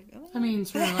 And I was like, oh. I mean,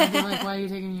 true. I'd be like, why are you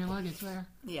taking your luggage there?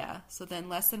 Yeah. So then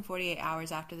less than 48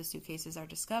 hours after the suitcases are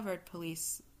discovered,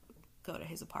 police go to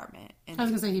his apartment. And I was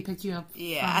gonna say he picked you up.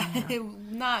 Yeah,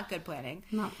 not good planning.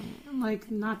 Not to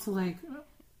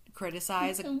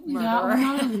criticize a murderer. Yeah, well,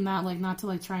 not even that. Like not to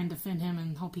like try and defend him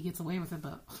and hope he gets away with it,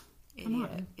 but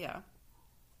idiot. Yeah,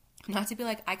 not to be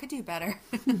like I could do better.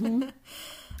 Mm-hmm.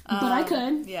 But I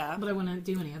could. Yeah, but I wouldn't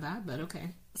do any of that. But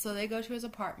okay. So they go to his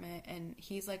apartment and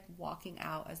he's like walking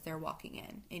out as they're walking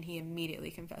in, and he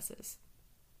immediately confesses.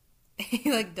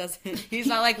 He like doesn't. He's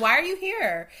not like, why are you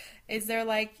here? Is there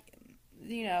like,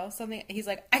 something? He's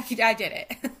like, I did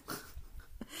it.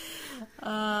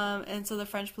 And so the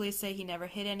French police say he never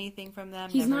hid anything from them.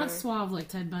 He's not suave like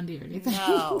Ted Bundy or anything.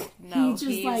 No.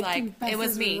 He's like it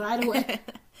was me right away.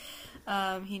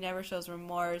 He never shows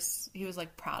remorse. He was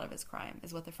like proud of his crime,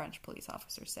 is what the French police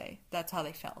officers say. That's how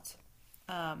they felt.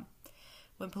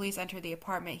 When police entered the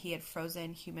apartment, he had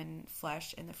frozen human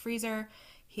flesh in the freezer.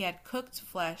 He had cooked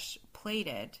flesh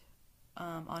plated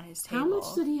on his table. How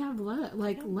much did he have left?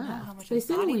 How much they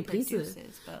said only produces,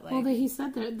 pieces. But they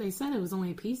said it was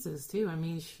only pieces too. I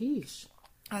mean, sheesh.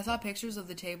 I saw pictures of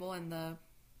the table in the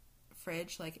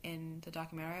fridge, like in the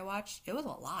documentary I watched. It was a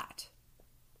lot.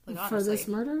 Like, honestly, for this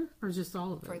murder, or just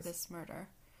all of it? For this murder,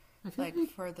 I feel like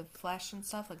for the flesh and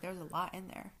stuff. Like there's a lot in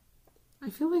there. I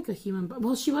feel like a human.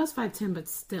 Well, she was 5'10", but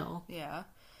still. Yeah.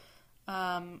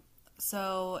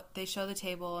 So they show the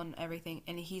table and everything,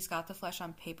 and he's got the flesh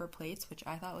on paper plates, which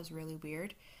I thought was really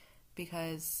weird,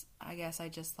 because I guess I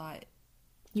just thought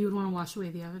you would want to wash away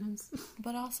the evidence.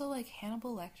 But also, like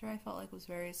Hannibal Lecter, I felt like was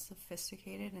very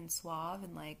sophisticated and suave,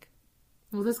 and like.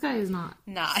 Well, this guy is not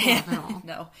suave at all.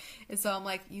 No, and so I'm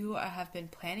like, you have been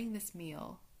planning this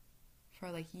meal for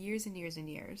like years and years and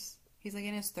years. He's like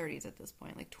in his 30s at this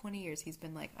point. Like 20 years he's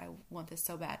been like, I want this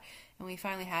so bad. And when he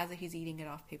finally has it, he's eating it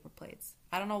off paper plates.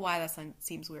 I don't know why that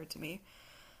seems weird to me.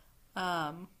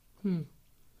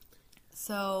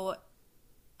 So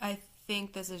I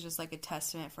think this is just like a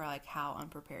testament for like how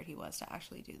unprepared he was to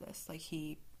actually do this. Like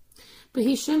But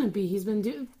he shouldn't be. He's been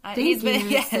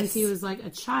thinking it since he was like a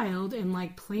child and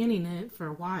like planning it for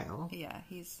a while. Yeah,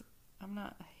 he's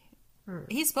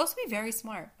supposed to be very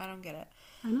smart. I don't get it.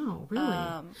 I know, really.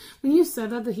 When you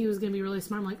said that he was going to be really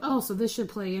smart, I'm like, oh, so this should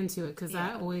play into it, because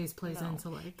that always plays into,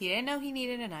 like... He didn't know he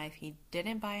needed a knife. He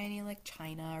didn't buy any, like,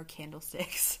 china or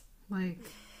candlesticks. Like...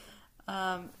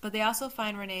 But they also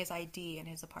find Renee's ID in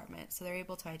his apartment, so they're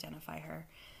able to identify her.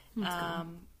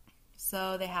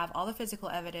 So they have all the physical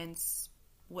evidence,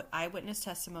 eyewitness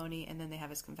testimony, and then they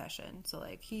have his confession. So,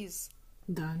 like, he's...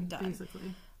 Done.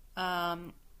 Basically.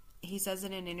 He says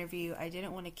in an interview, I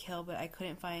didn't want to kill, but I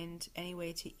couldn't find any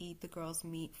way to eat the girl's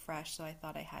meat fresh, so I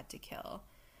thought I had to kill.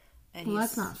 And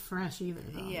that's not fresh either,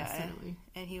 though. Yeah.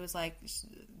 And he was like,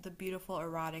 the beautiful,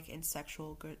 erotic, and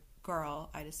sexual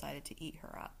girl, I decided to eat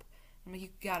her up. I mean, you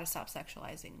gotta stop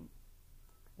sexualizing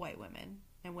white women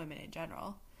and women in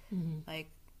general. Mm-hmm. Like,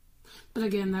 but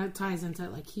again, that ties into,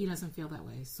 like, he doesn't feel that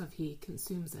way, so if he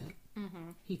consumes it,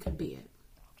 he could be it.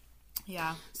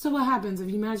 Yeah. So what happens if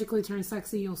you magically turn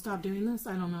sexy? You'll stop doing this?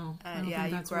 I don't know. You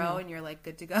grow real. And you're like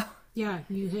good to go. Yeah,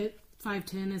 you hit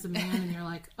 5'10" as a man, and you're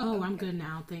like, oh, okay. I'm good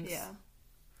now. Thanks. Yeah.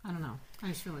 I don't know. I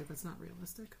just feel like that's not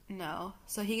realistic. No.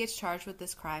 So he gets charged with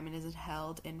this crime and is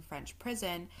held in French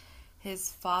prison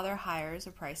His father hires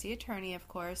a pricey attorney, of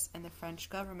course, and the French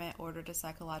government ordered a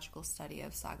psychological study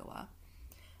of Sagawa.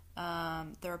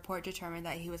 The report determined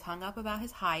that he was hung up about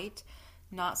his height,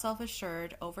 not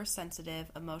self-assured,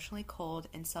 oversensitive, emotionally cold,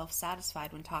 and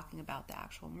self-satisfied when talking about the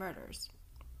actual murders.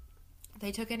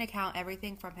 They took into account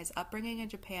everything from his upbringing in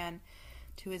Japan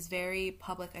to his very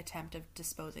public attempt of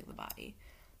disposing the body.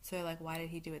 So they're like, why did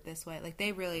he do it this way? Like,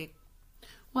 they really...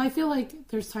 Well, I feel like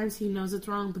there's times he knows it's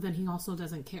wrong, but then he also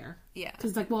doesn't care. Yeah.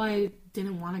 Because, like, well, I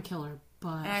didn't want to kill her,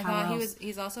 but and I thought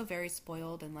he's also very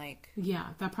spoiled and, like... Yeah,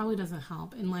 that probably doesn't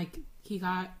help. And, like, he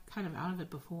got kind of out of it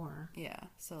before. Yeah.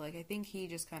 So, like, I think he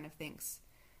just kind of thinks,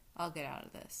 I'll get out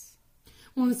of this.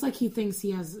 Well, it's like he thinks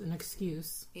he has an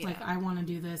excuse. Yeah. Like, I want to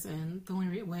do this, and the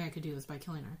only way I could do this is by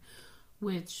killing her.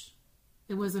 Which,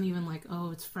 it wasn't even like,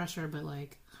 oh, it's fresher, but,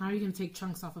 like, how are you going to take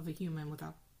chunks off of a human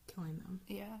without killing them?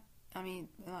 Yeah. I mean,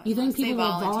 you think people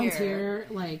will volunteer,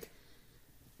 like,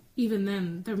 even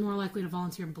then, they're more likely to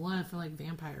volunteer blood for, like,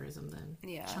 vampirism than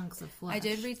chunks of flesh. I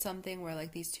did read something where,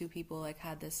 like, these two people, like,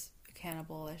 had this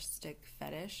cannibalistic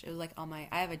fetish. It was, like, I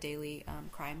have a daily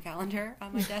crime calendar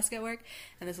on my desk at work,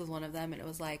 and this was one of them, and it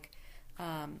was, like,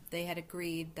 they had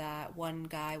agreed that one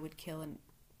guy would kill and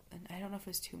I don't know if it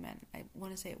was two men. I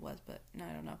want to say it was, but no,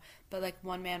 I don't know. But, like,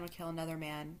 one man would kill another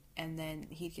man, and then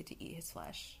he'd get to eat his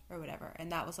flesh, or whatever.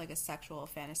 And that was, like, a sexual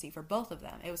fantasy for both of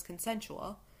them. It was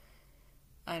consensual.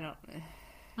 I don't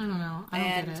know. I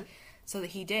don't get it. So that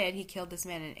he killed this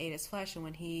man and ate his flesh, and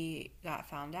when he got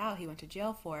found out, he went to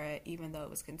jail for it, even though it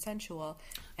was consensual.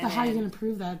 And but how are you going to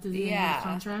prove that? Did he have a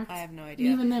contract? I have no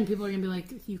idea. Even then, people are going to be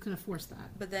like, you could have forced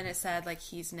that. But then it said, like,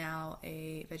 he's now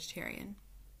a vegetarian.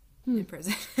 In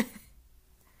prison.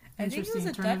 I think it was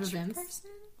a Dutch person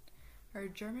or a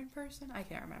German person. I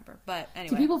can't remember. But anyway.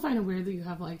 Do people find it weird that you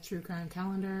have, like, true crime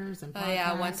calendars and podcasts? Oh,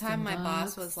 yeah. One time my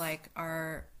boss was like,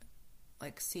 our,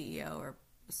 like, CEO or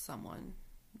someone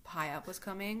high up was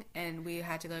coming, and we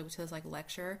had to go to this, like,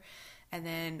 lecture, and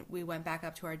then we went back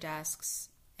up to our desks,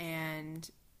 and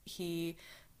he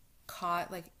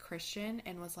caught, like, Christian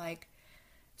and was like,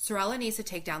 Sorella needs to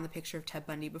take down the picture of Ted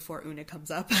Bundy before Una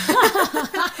comes up. And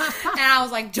I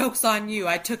was like, joke's on you.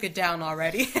 I took it down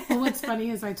already. Well, what's funny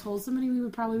is I told somebody we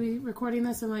would probably be recording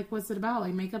this, and, like, what's it about?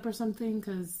 Like, makeup or something?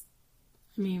 Because,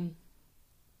 I mean,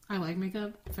 I like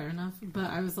makeup. Fair enough. But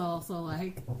I was also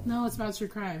like, no, it's about true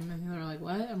crime. And they were like,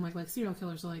 what? I'm like serial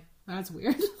killers. They're like, that's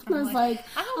weird. And I was like,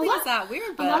 I don't think it's that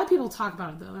weird, but... A lot of people talk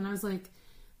about it, though. And I was like...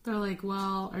 They're like,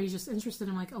 well, are you just interested?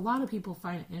 I'm like, a lot of people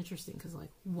find it interesting because, like,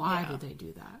 why did they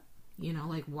do that? You know,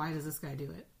 like, why does this guy do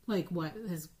it? Like, what?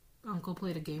 His uncle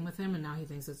played a game with him and now he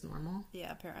thinks it's normal?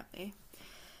 Yeah, apparently.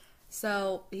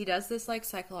 So he does this, like,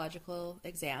 psychological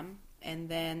exam, and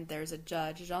then there's a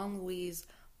judge, Jean-Louis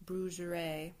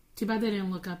Bruguière. Too bad they didn't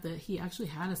look up that he actually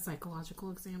had a psychological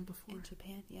exam before. In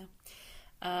Japan,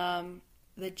 yeah.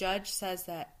 The judge says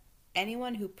that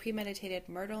anyone who premeditated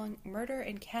murder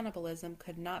and cannibalism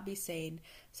could not be sane,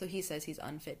 so he says he's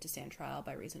unfit to stand trial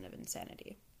by reason of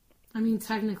insanity. I mean,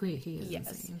 technically he is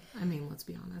insane. I mean, let's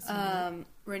be honest.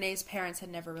 Renee's parents had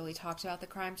never really talked about the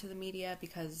crime to the media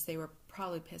because they were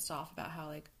probably pissed off about how,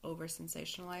 like,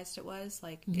 over-sensationalized it was.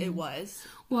 Like, it was.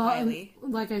 Well, highly.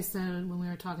 And like I said when we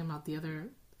were talking about the other...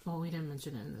 Well, we didn't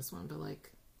mention it in this one, but,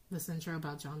 like, this intro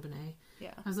about JonBenet.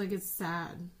 Yeah. I was like, it's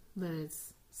sad that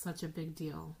it's such a big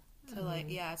deal. So, like,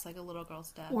 yeah, it's like a little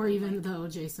girl's death. Or even, like, the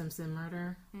O.J. Simpson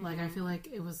murder. Mm-hmm. Like, I feel like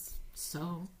it was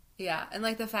so... Yeah, and,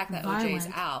 like, the fact that violent. O.J.'s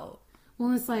out.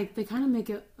 Well, it's like, they kind of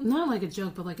make it, not like a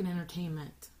joke, but like an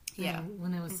entertainment. Yeah.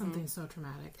 When it was something so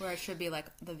traumatic. Where it should be, like,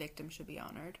 the victim should be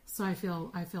honored. So I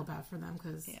feel bad for them,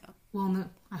 because... Yeah. Well, no,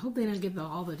 I hope they didn't get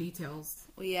all the details.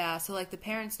 Well, yeah, so, like, the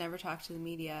parents never talked to the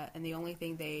media, and the only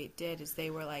thing they did is they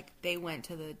were, like, they went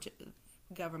to the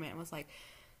government and was like,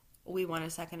 we want a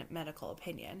second medical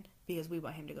opinion because we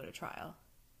want him to go to trial.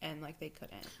 And, like, they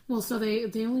couldn't. Well, so they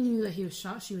only knew that he was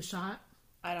shot. She was shot.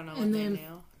 I don't know what they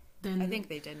knew. Then I think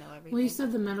they did know everything. Well, you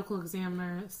said the medical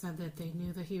examiner said that they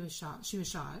knew that he was shot. She was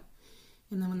shot.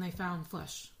 And then when they found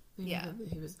flesh, they knew that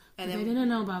he was... But they didn't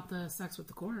know about the sex with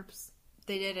the corpse.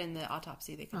 They did in the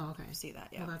autopsy. They could see that,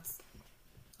 yeah. Well, that's...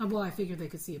 Well, I figured they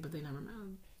could see it, but they never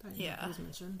it was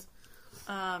mentioned.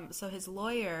 So his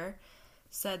lawyer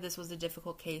said this was a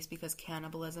difficult case because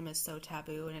cannibalism is so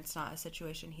taboo, and it's not a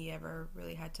situation he ever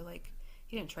really had to, like...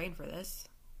 He didn't train for this,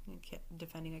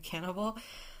 defending a cannibal.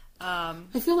 I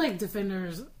feel like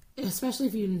defenders, especially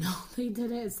if you know they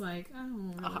did it, it's like,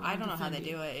 I don't know how they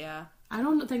do it, yeah. I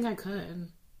don't think I could.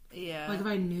 Yeah. Like, if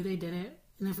I knew they did it,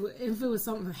 and if it was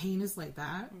something heinous like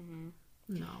that,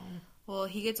 no. Well,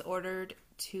 he gets ordered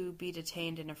to be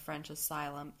detained in a French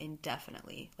asylum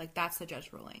indefinitely. Like, that's the judge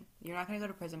ruling. You're not going to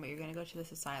go to prison, but you're going to go to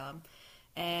this asylum.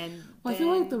 And I feel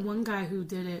like the one guy who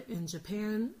did it in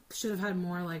Japan should have had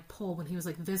more, like, pull when he was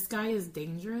like, this guy is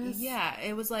dangerous. Yeah,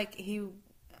 it was like he...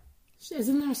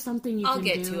 Isn't there something you can do?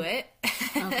 I'll get to it.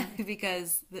 Okay.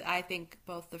 Because I think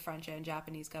both the French and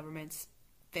Japanese governments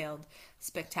failed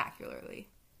spectacularly.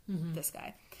 Mm-hmm. This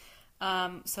guy.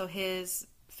 So his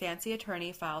fancy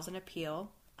attorney files an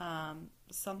appeal.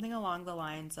 Something along the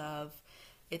lines of,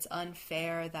 it's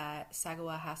unfair that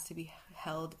Sagawa has to be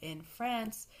held in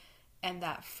France and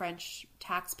that French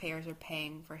taxpayers are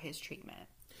paying for his treatment.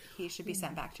 He should be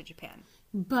sent back to Japan.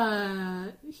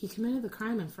 But he committed the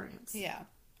crime in France. Yeah.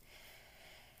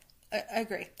 I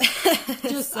agree.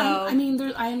 Just, I mean,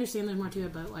 I understand there's more to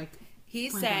it, but, like...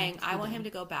 He's saying, I want him to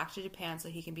go back to Japan so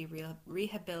he can be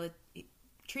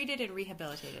treated and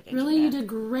rehabilitated in Really, Japan. you did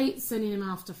great sending him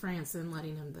off to France and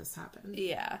letting him this happen.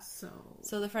 Yeah.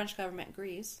 So the French government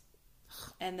agrees.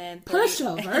 And then...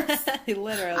 Pushover.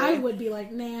 Literally. I would be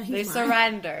like, nah, They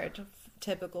surrendered.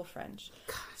 Typical French.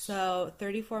 Gosh. So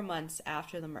 34 months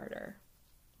after the murder,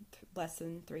 less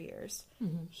than 3 years,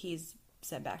 he's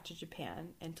sent back to Japan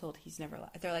and told he's never...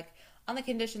 They're like, on the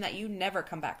condition that you never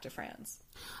come back to France.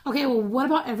 Okay, well, what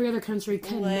about every other country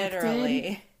connected?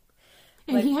 Literally.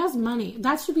 And he has money.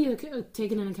 That should be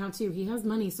taken into account, too. He has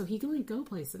money, so he can, like, go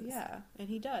places. Yeah, and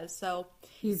he does. So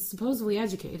he's supposedly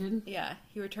educated. Yeah,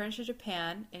 he returns to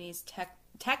Japan, and he's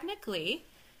technically,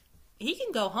 he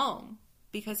can go home,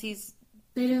 because he's...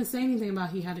 They didn't say anything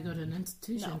about he had to go to an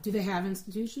institution. No. Do they have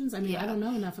institutions? I mean, I don't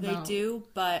know enough about... They do,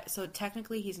 but... So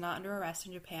technically, he's not under arrest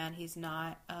in Japan. He's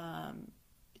not...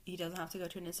 he doesn't have to go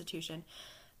to an institution.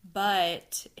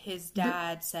 But his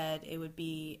dad said it would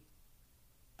be...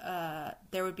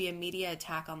 there would be a media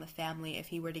attack on the family if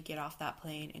he were to get off that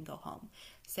plane and go home.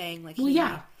 Saying, like...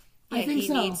 I think he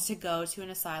needs to go to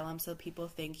an asylum so people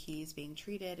think he's being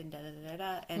treated and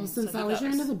da-da-da-da-da. And since that was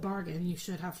your end of the bargain, you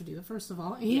should have to do it, first of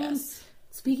all. And...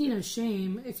 Speaking of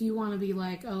shame, if you want to be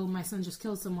like, oh, my son just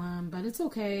killed someone, but it's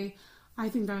okay, I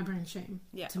think that would bring shame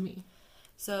to me.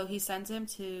 So he sends him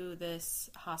to this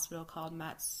hospital called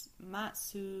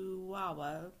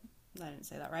Matsuwawa. I didn't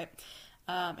say that right.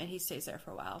 And he stays there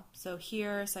for a while. So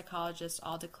here, psychologists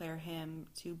all declare him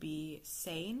to be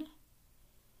sane.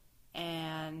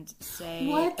 And say...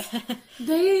 What?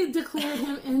 They declared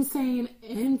him insane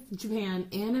in Japan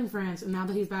and in France, and now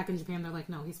that he's back in Japan, they're like,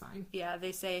 no, he's fine. Yeah,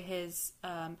 they say his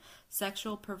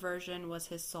sexual perversion was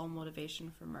his sole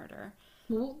motivation for murder.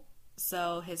 Well,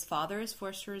 so his father is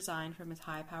forced to resign from his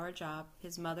high-powered job,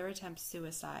 his mother attempts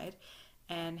suicide,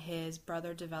 and his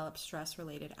brother develops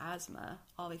stress-related asthma,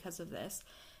 all because of this.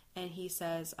 And he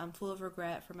says, I'm full of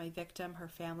regret for my victim, her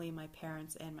family, my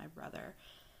parents, and my brother.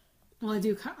 Well, I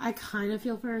do. I kind of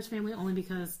feel for his family only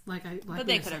because, but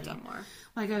they could have done more.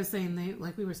 Like I was saying,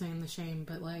 we were saying the shame,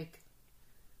 but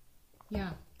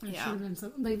should have been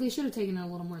some. They should have taken it a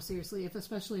little more seriously,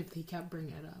 especially if he kept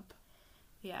bringing it up.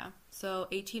 Yeah. So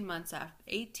 18 months after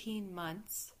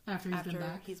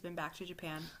he's been back to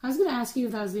Japan. I was going to ask you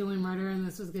if that was the only murder, and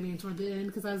this was getting toward the end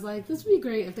because I was like, this would be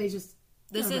great if they just.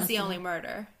 This is the only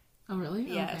murder. Oh,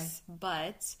 really? Yes, okay.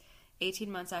 But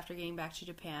 18 months after getting back to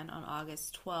Japan on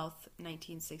August 12th,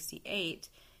 1968,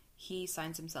 he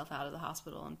signs himself out of the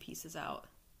hospital and pieces out.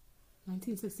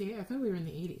 1968? I thought we were in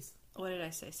the 80s. What did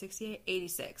I say? 68?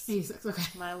 86. 86, okay.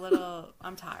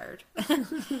 I'm tired.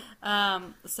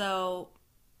 So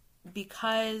he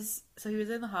was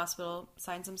in the hospital,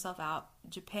 signs himself out.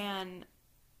 Japan,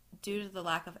 due to the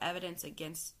lack of evidence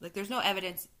there's no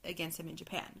evidence against him in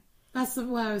Japan. That's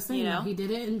what I was saying. He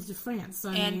did it in France.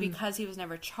 So because he was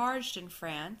never charged in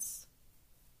France,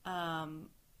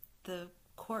 the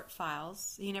court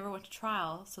files, he never went to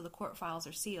trial, so the court files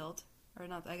are sealed. Or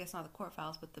not, I guess not the court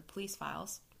files, but the police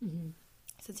files. Mm-hmm.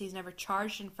 Since he's never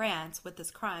charged in France with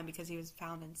this crime because he was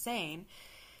found insane,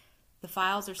 the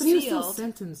files are sealed. He was still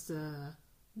sentenced to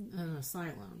an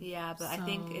asylum. Yeah, but I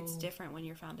think it's different when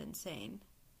you're found insane.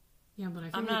 Yeah, but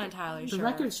I'm not entirely sure. The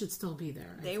records should still be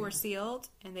there. They were sealed,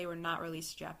 and they were not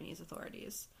released to Japanese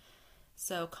authorities.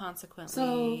 So, consequently...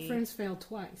 So, France failed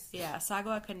twice. Yeah,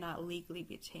 Sagawa could not legally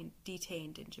be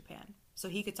detained in Japan. So,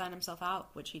 he could sign himself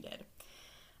out, which he did.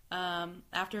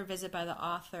 After a visit by the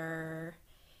author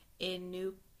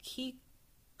Inukiko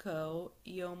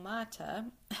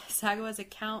Yomata, Sagawa's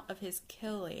account of his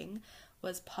killing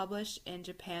was published in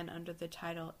Japan under the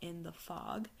title In the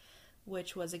Fog,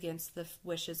 which was against the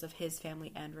wishes of his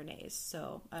family and Renee's.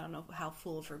 So I don't know how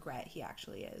full of regret he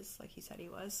actually is, like he said he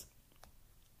was.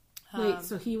 Wait,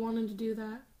 so he wanted to do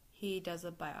that? He does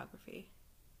a biography.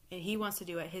 and he wants to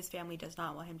do it. His family does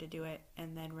not want him to do it,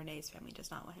 and then Renee's family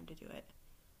does not want him to do it.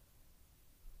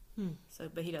 So,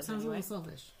 but he does Sounds anyway. a little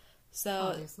selfish. So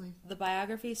obviously, the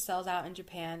biography sells out in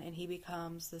Japan, and he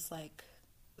becomes this like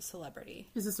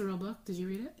celebrity. Is this a real book? Did you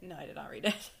read it? No, I did not read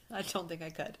it. I don't think I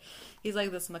could. He's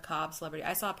like this macabre celebrity.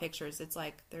 I saw pictures. It's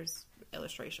like there's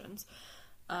illustrations.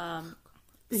 Did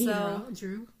he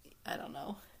drew? I don't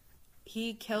know.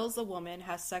 He kills a woman,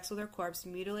 has sex with her corpse,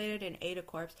 mutilated and ate a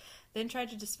corpse, then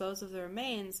tried to dispose of the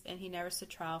remains, and he never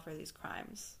stood trial for these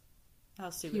crimes. How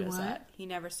stupid is that? He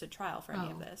never stood trial for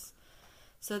any of this.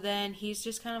 So then he's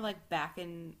just kind of like back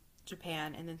in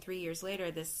Japan, and then 3 years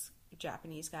later, this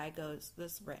Japanese guy goes,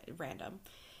 random,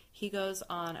 he goes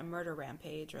on a murder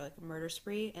rampage, or like a murder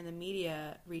spree, and the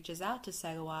media reaches out to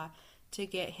Sagawa to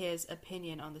get his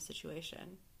opinion on the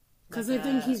situation. Because I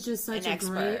think he's just such a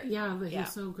great... Yeah, but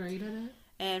he's so great at it.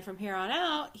 And from here on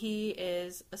out, he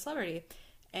is a celebrity.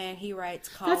 And he writes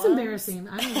columns. That's embarrassing.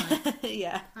 I don't like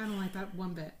Yeah. I don't like that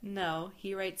one bit. No.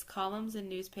 He writes columns in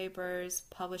newspapers,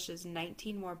 publishes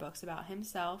 19 more books about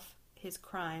himself, his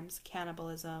crimes,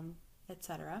 cannibalism,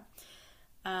 etc.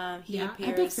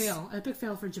 Epic fail. Epic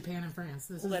fail for Japan and France.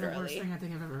 This is the worst thing I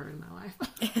think I've ever heard in my life.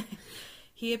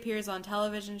 He appears on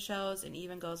television shows and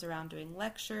even goes around doing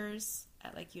lectures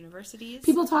at like universities.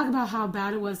 People talk about how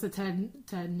bad it was to Ted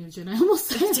Nugent. I almost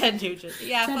said Ted Nugent.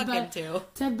 Yeah, fuck him too.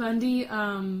 Ted Bundy.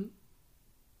 How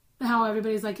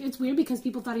everybody's like, it's weird because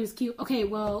people thought he was cute. Okay,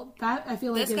 well, that I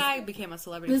feel like this guy became a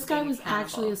celebrity. This guy was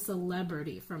actually a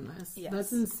celebrity from this. Yes.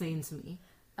 That's insane to me.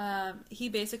 He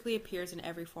basically appears in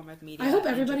every form of media. I hope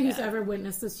everybody who's ever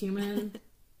witnessed this human,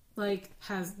 like,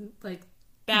 has like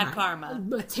bad karma,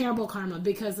 terrible karma,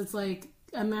 because it's like,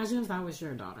 imagine if that was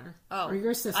your daughter or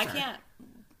your sister. I can't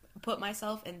put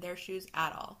myself in their shoes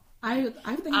at all. I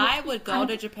think I would go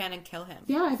to Japan and kill him.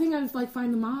 Yeah, I think I would like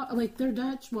find the mob. Like, they're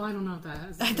Dutch. Well, I don't know if that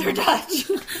has. They're Dutch.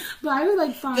 But I would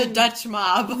like find the Dutch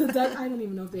mob. I don't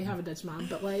even know if they have a Dutch mob,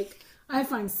 but like, I'd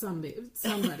find somebody.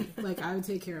 Like, I would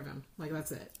take care of him. Like,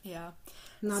 that's it. Yeah.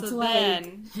 Not to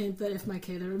like hint that if my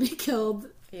kid ever be killed.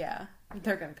 Yeah,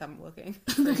 they're gonna come looking.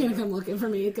 They're gonna come looking for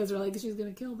me because they're like, she's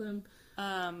gonna kill them.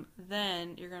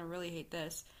 Then you're gonna really hate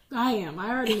this. I am.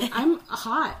 I'm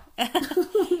hot.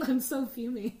 I'm so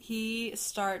fuming. He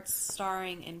starts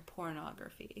starring in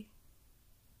pornography.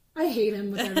 I hate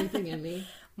him with everything in me.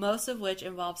 Most of which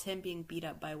involves him being beat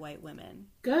up by white women.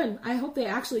 Good. I hope they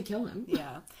actually kill him.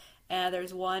 Yeah.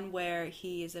 There's one where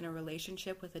he's in a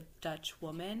relationship with a Dutch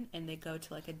woman, and they go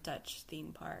to like a Dutch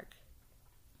theme park.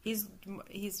 He's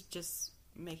just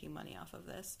making money off of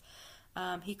this.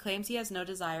 He claims he has no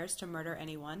desires to murder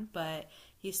anyone, but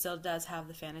he still does have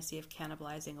the fantasy of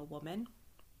cannibalizing a woman.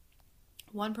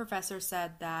 One professor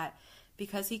said that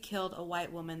because he killed a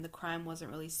white woman, the crime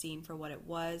wasn't really seen for what it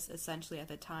was. Essentially, at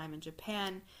the time in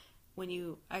Japan,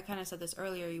 I kind of said this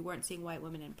earlier, you weren't seeing white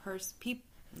women in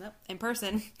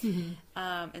person. Mm-hmm.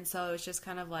 And so it was just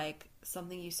kind of like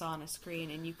something you saw on a screen,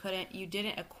 and you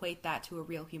didn't equate that to a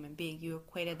real human being. You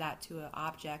equated that to an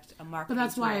object, a marketing But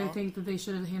that's tool. why I think that they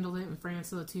should have handled it in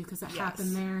France though too, because it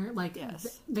happened there. Like,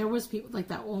 there was people, like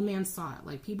that old man saw it.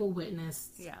 Like, people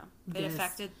witnessed. Yeah, it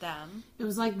affected them. It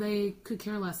was like they could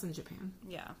care less in Japan.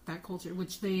 Yeah, that culture,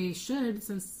 which they should,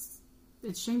 since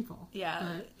it's shameful.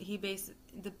 Yeah,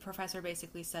 the professor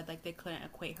basically said like they couldn't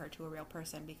equate her to a real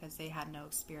person because they had no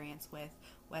experience with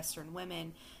Western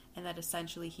women, and that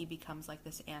essentially he becomes like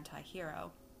this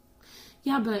anti-hero.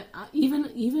 Yeah, but even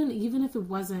if it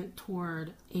wasn't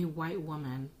toward a white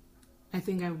woman, I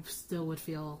think I still would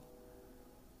feel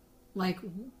like,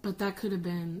 but that could have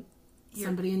been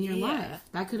somebody in your life.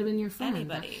 That could have been your friend.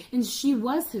 Anybody. And she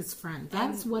was his friend.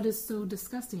 That's what is so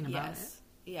disgusting about it.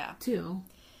 Yeah. Too.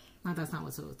 Well, that's not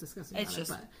what's so disgusting about it,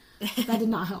 but that did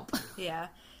not help. Yeah.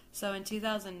 So in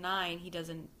 2009, he does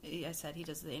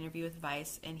the interview with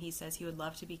Vice, and he says he would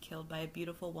love to be killed by a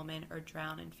beautiful woman or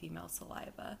drown in female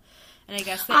saliva. And I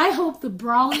guess I hope the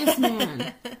brawliest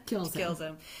man kills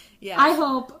him. Yeah. I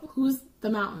hope who's the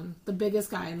mountain, the biggest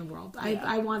guy in the world. Yeah.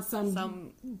 I want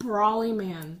some brawly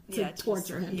man to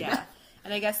torture him. Yeah.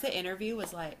 And I guess the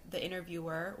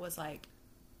interviewer was like,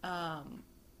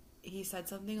 he said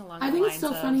something along the lines of... I think it's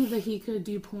so funny that he could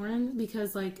do porn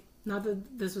because, like, not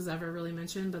that this was ever really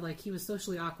mentioned, but, like, he was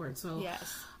socially awkward. So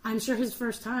yes. I'm sure his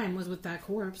first time was with that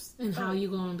corpse. And how you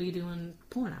going to be doing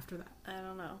porn after that? I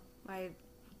don't know. I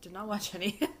did not watch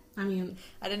any. I mean...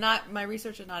 My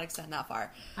research did not extend that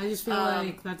far. I just feel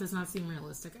like that does not seem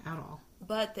realistic at all.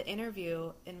 But the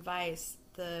interview in Vice,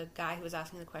 the guy who was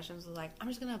asking the questions was like, I'm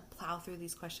just going to plow through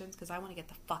these questions because I want to get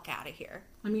the fuck out of here.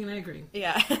 I mean, I agree.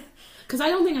 Yeah. Because I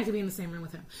don't think I could be in the same room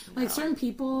with him. Like, certain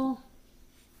people,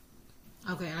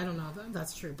 Okay, I don't know if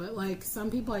that's true, but like some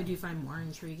people I do find more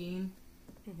intriguing.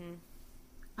 Mm-hmm.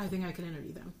 I think I could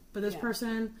interview them, but this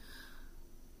person,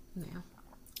 yeah.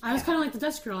 I was kind of like the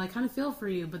Dutch girl. I kind of feel for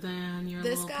you, but then you're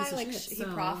this a little guy piece of like shit, he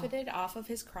profited off of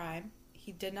his crime.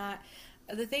 He did not.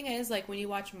 The thing is, like when you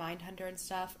watch Mindhunter and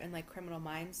stuff, and like Criminal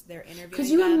Minds, they're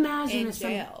interviewing them in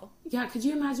jail. Could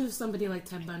you imagine if somebody like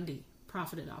Ted Bundy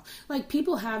profited off? Like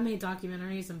people have made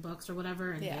documentaries and books or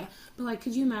whatever, and but like,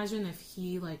 could you imagine if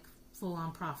he like full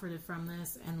on profited from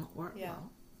this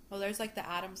Well, there's like the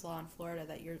Adams law in Florida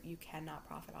that you cannot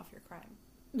profit off your crime.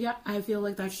 Yeah, I feel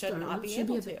like that should not be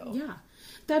able to. Yeah,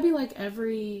 that'd be like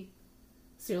every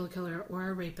serial killer or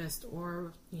a rapist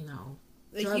or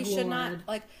drug you should lord, not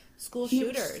like school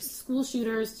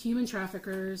shooters, human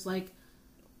traffickers. Like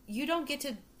you don't get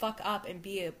to fuck up and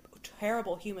be a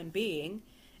terrible human being.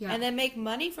 Yeah. And then make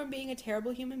money from being a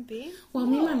terrible human being? Well,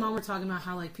 me and my mom were talking about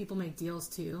how, like, people make deals,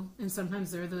 too. And sometimes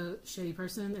they're the shitty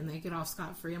person and they get off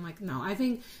scot-free. I'm like, no, I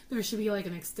think there should be, like,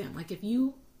 an extent. Like, if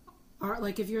you are,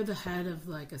 like, if you're the head of,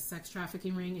 like, a sex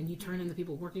trafficking ring and you turn into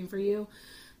people working for you,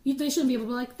 they shouldn't be able to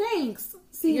be like, thanks,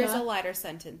 see ya. Here's a lighter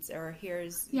sentence, or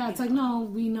here's... Yeah, it's like, no,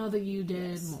 we know that you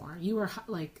did more. You were,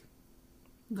 like,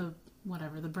 the brain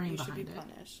behind it. You should be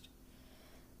punished.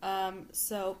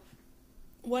 So...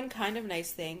 One kind of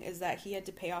nice thing is that he had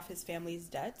to pay off his family's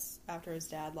debts after his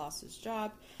dad lost his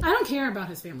job. I don't care about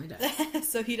his family debts.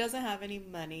 So he doesn't have any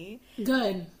money.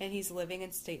 Good. And he's living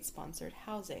in state-sponsored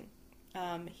housing.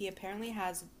 He apparently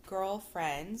has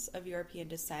girlfriends of European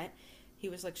descent. He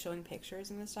was, like, showing pictures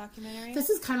in this documentary.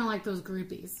 This is kind of like those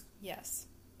groupies. Yes.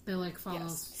 They, like, follow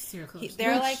serial killers.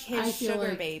 They're, like, his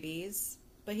sugar babies.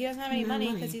 But he doesn't have any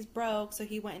money because he's broke, so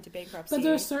he went into bankruptcy. But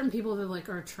there are certain people that like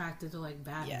are attracted to like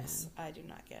bad men. Yes, I do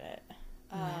not get it.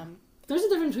 There's a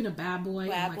difference between a bad boy and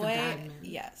like a bad man.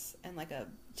 Yes, and like a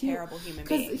terrible human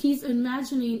being. Because he's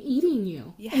imagining eating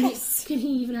you. Yes. Can he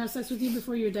even have sex with you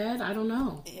before you're dead? I don't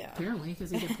know. Yeah. Apparently,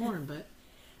 because he did porn,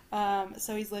 but...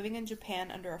 So he's living in Japan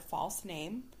under a false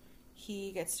name.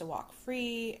 He gets to walk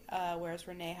free, whereas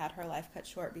Renee had her life cut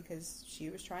short because she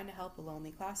was trying to help a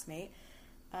lonely classmate.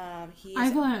 He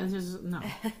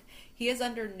is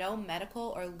under no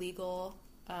medical or legal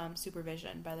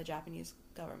supervision by the Japanese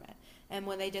government. And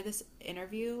when they did this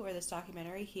interview or this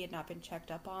documentary, he had not been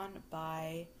checked up on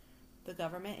by the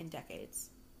government in decades.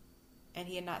 And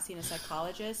he had not seen a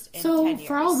psychologist in 10 years. So,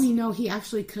 for all we know, he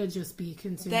actually could just be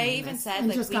consuming They even said, and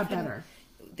like, just got better.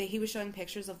 He was showing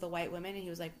pictures of the white women, and he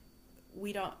was like,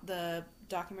 the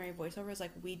documentary voiceover was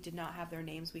like, we did not have their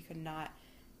names. We could not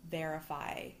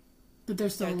verify that they're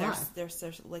still alive. They're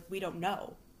like, we don't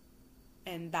know.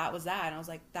 And that was that. And I was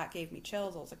like, that gave me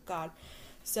chills. I was like, God.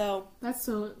 So. That's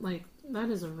so, like, that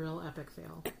is a real epic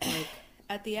fail. Like,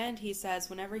 at the end, he says,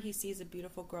 whenever he sees a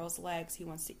beautiful girl's legs, he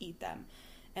wants to eat them.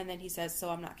 And then he says, so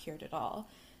I'm not cured at all.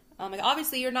 Like,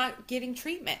 obviously, you're not getting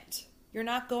treatment. You're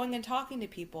not going and talking to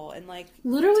people. And, like.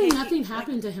 Literally nothing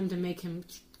happened to him to make him.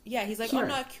 Yeah, he's like, cured. I'm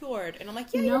not cured. And I'm like,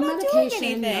 yeah, no you're not medication,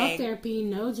 doing anything. No therapy,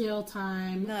 no jail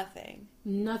time. Nothing.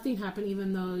 Nothing happened,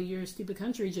 even though your stupid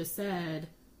country just said,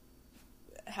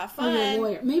 have fun. Your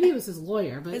lawyer. Maybe it was his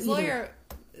lawyer, but his lawyer,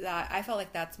 I felt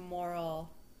like that's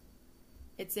moral.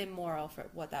 It's immoral for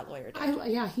what that lawyer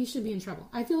did. He should be in trouble.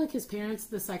 I feel like his parents,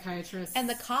 the psychiatrist, and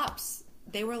the cops,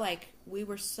 they were like, we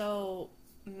were so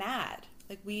mad.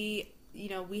 Like, we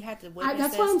had to witness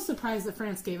that's why I'm surprised that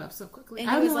France gave up so quickly. And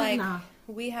I was like, nah.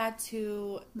 We had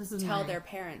to tell their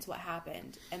parents what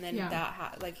happened, and then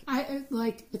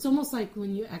it's almost like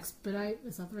when you expedite,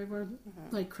 is that the right word?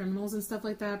 Mm-hmm. Like criminals and stuff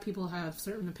like that, people have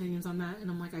certain opinions on that, and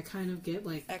I'm like, I kind of get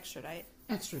like extradite,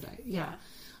 yeah.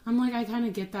 I'm like, I kind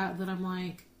of get that I'm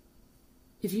like,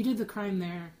 if you did the crime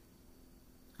there,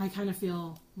 I kind of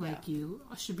feel like you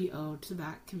should be owed to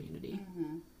that community.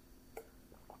 Mm-hmm.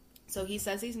 So he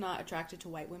says he's not attracted to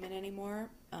white women anymore,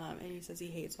 and he says he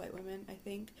hates white women, I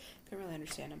think. Couldn't really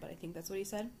understand him, but I think that's what he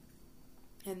said.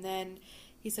 And then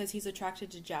he says he's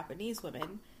attracted to Japanese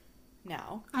women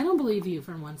now. I don't believe you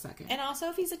for 1 second. And also,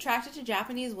 if he's attracted to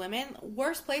Japanese women,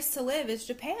 worst place to live is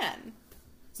Japan.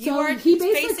 So you are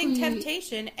facing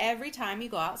temptation every time you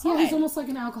go outside. Yeah, he's almost like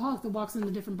an alcoholic that walks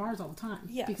into different bars all the time.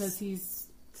 Yes. Because he's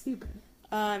stupid.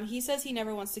 He says he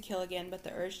never wants to kill again, but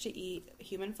the urge to eat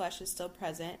human flesh is still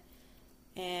present.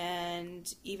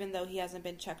 And even though he hasn't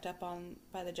been checked up on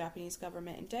by the Japanese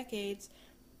government in decades,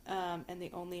 and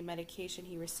the only medication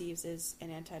he receives is an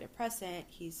antidepressant,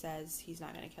 he says he's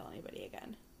not going to kill anybody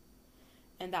again.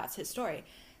 And that's his story.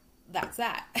 That's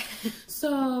that.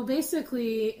 So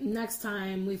basically, next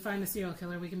time we find a serial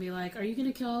killer, we can be like, are you going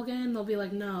to kill again? They'll be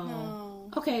like, no.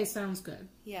 Okay, sounds good.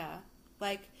 Yeah.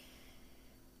 Like,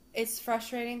 It's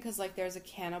frustrating because, like, there's a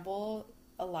cannibal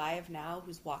alive now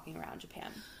who's walking around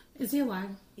Japan. Is he alive?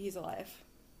 He's alive.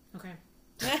 Okay.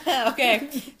 Okay.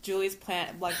 Julie's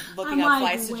looking up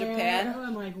flights to Japan.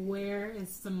 I'm like, where is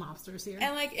some mobsters here?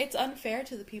 And, like, it's unfair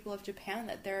to the people of Japan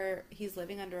that he's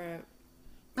living under a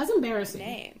That's embarrassing.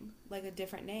 name, like a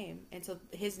different name. And so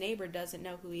his neighbor doesn't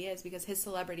know who he is because his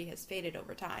celebrity has faded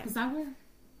over time. Is that where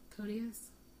Cody is?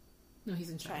 No, he's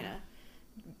in China.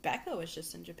 Becca was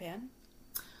just in Japan.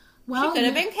 Well, she could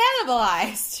have been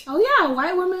cannibalized. Oh, yeah,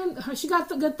 white woman. She got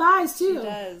the good thighs, too. She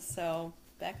does. So,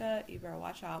 Becca, you better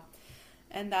watch out.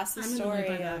 And that's the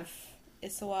story of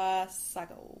Isawa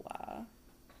Sagawa.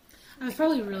 I was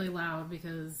probably really loud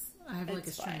because I have, like,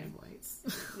 It's a strange voice.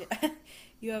 Yeah.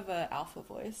 You have an alpha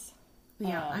voice.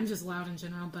 Yeah, I'm just loud in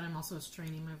general, but I'm also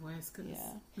straining my voice because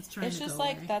it's trying to go just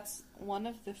like, that's one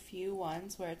of the few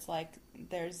ones where it's like,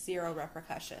 there's zero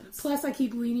repercussions. Plus, I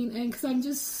keep leaning in because I'm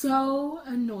just so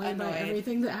annoyed by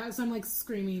everything that happens. I'm like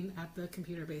screaming at the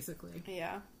computer, basically.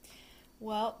 Yeah.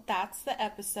 Well, that's the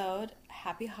episode.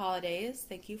 Happy holidays.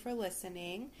 Thank you for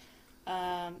listening.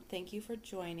 Thank you for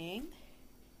joining.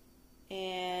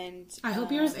 And I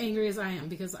hope you're as angry as I am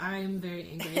because I am very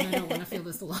angry and I don't want to feel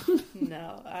this alone.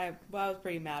 No, I was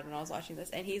pretty mad when I was watching this.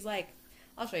 And he's like,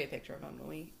 I'll show you a picture of him when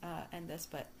we end this,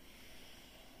 but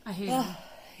I hate him.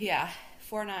 Yeah,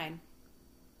 4'9".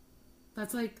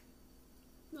 That's like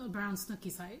a Brown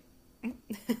Snooki's height.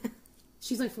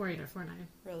 She's like 4'8" or 4'9".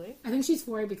 Really? I think she's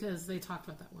 4'8" because they talked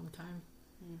about that one time.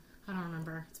 I don't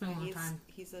remember. It's been a long time.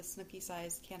 He's a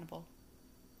Snooki-sized cannibal.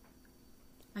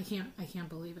 I can't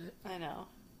believe it. I know.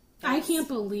 I can't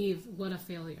believe what a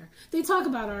failure. They talk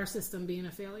about our system being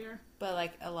a failure. But,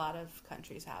 like, a lot of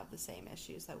countries have the same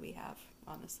issues that we have,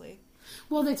 honestly.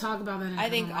 Well, they talk about that in I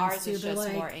think ours too. is just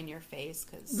like, more in your face.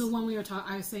 Cause... The one we were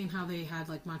talking, I was saying how they had,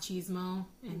 like, machismo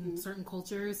in certain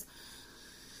cultures.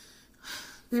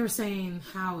 They were saying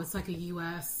how it's, like, a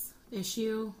U.S.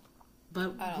 issue.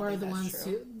 But we're the ones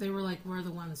who, they were like, we're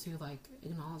the ones who, like,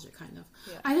 acknowledge it, kind of.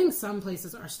 Yeah. I think some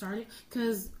places are starting,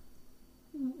 because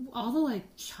all the, like,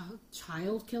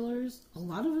 child killers, a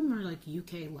lot of them are, like,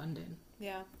 UK, London.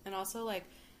 Yeah, and also, like,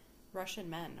 Russian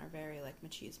men are very, like,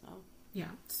 machismo.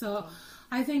 Yeah, so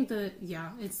I think that,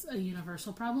 it's a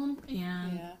universal problem,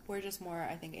 and... Yeah, we're just more,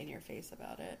 I think, in your face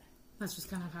about it. That's just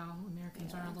kind of how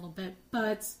Americans are a little bit.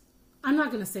 But I'm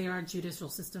not going to say our judicial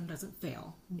system doesn't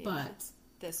fail, but...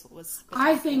 This was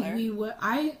I think we would.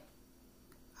 I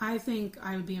think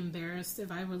I would be embarrassed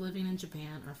if I were living in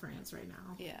Japan or France right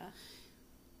now. Yeah.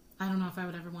 I don't know if I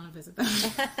would ever want to visit them.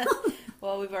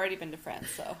 Well, we've already been to France,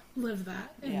 so lived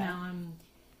that, and now I'm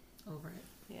over it.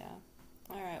 Yeah.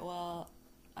 All right. Well,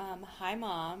 hi,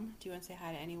 Mom. Do you want to say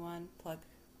hi to anyone? Plug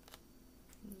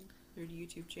your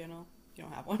YouTube channel. You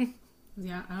don't have one.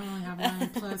 Yeah, I don't really have one.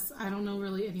 Plus, I don't know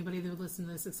really anybody that would listen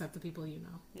to this except the people you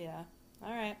know. Yeah.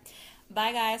 All right.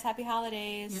 Bye, guys. Happy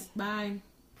holidays. Yeah,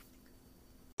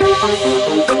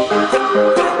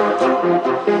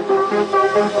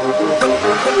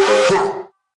 bye.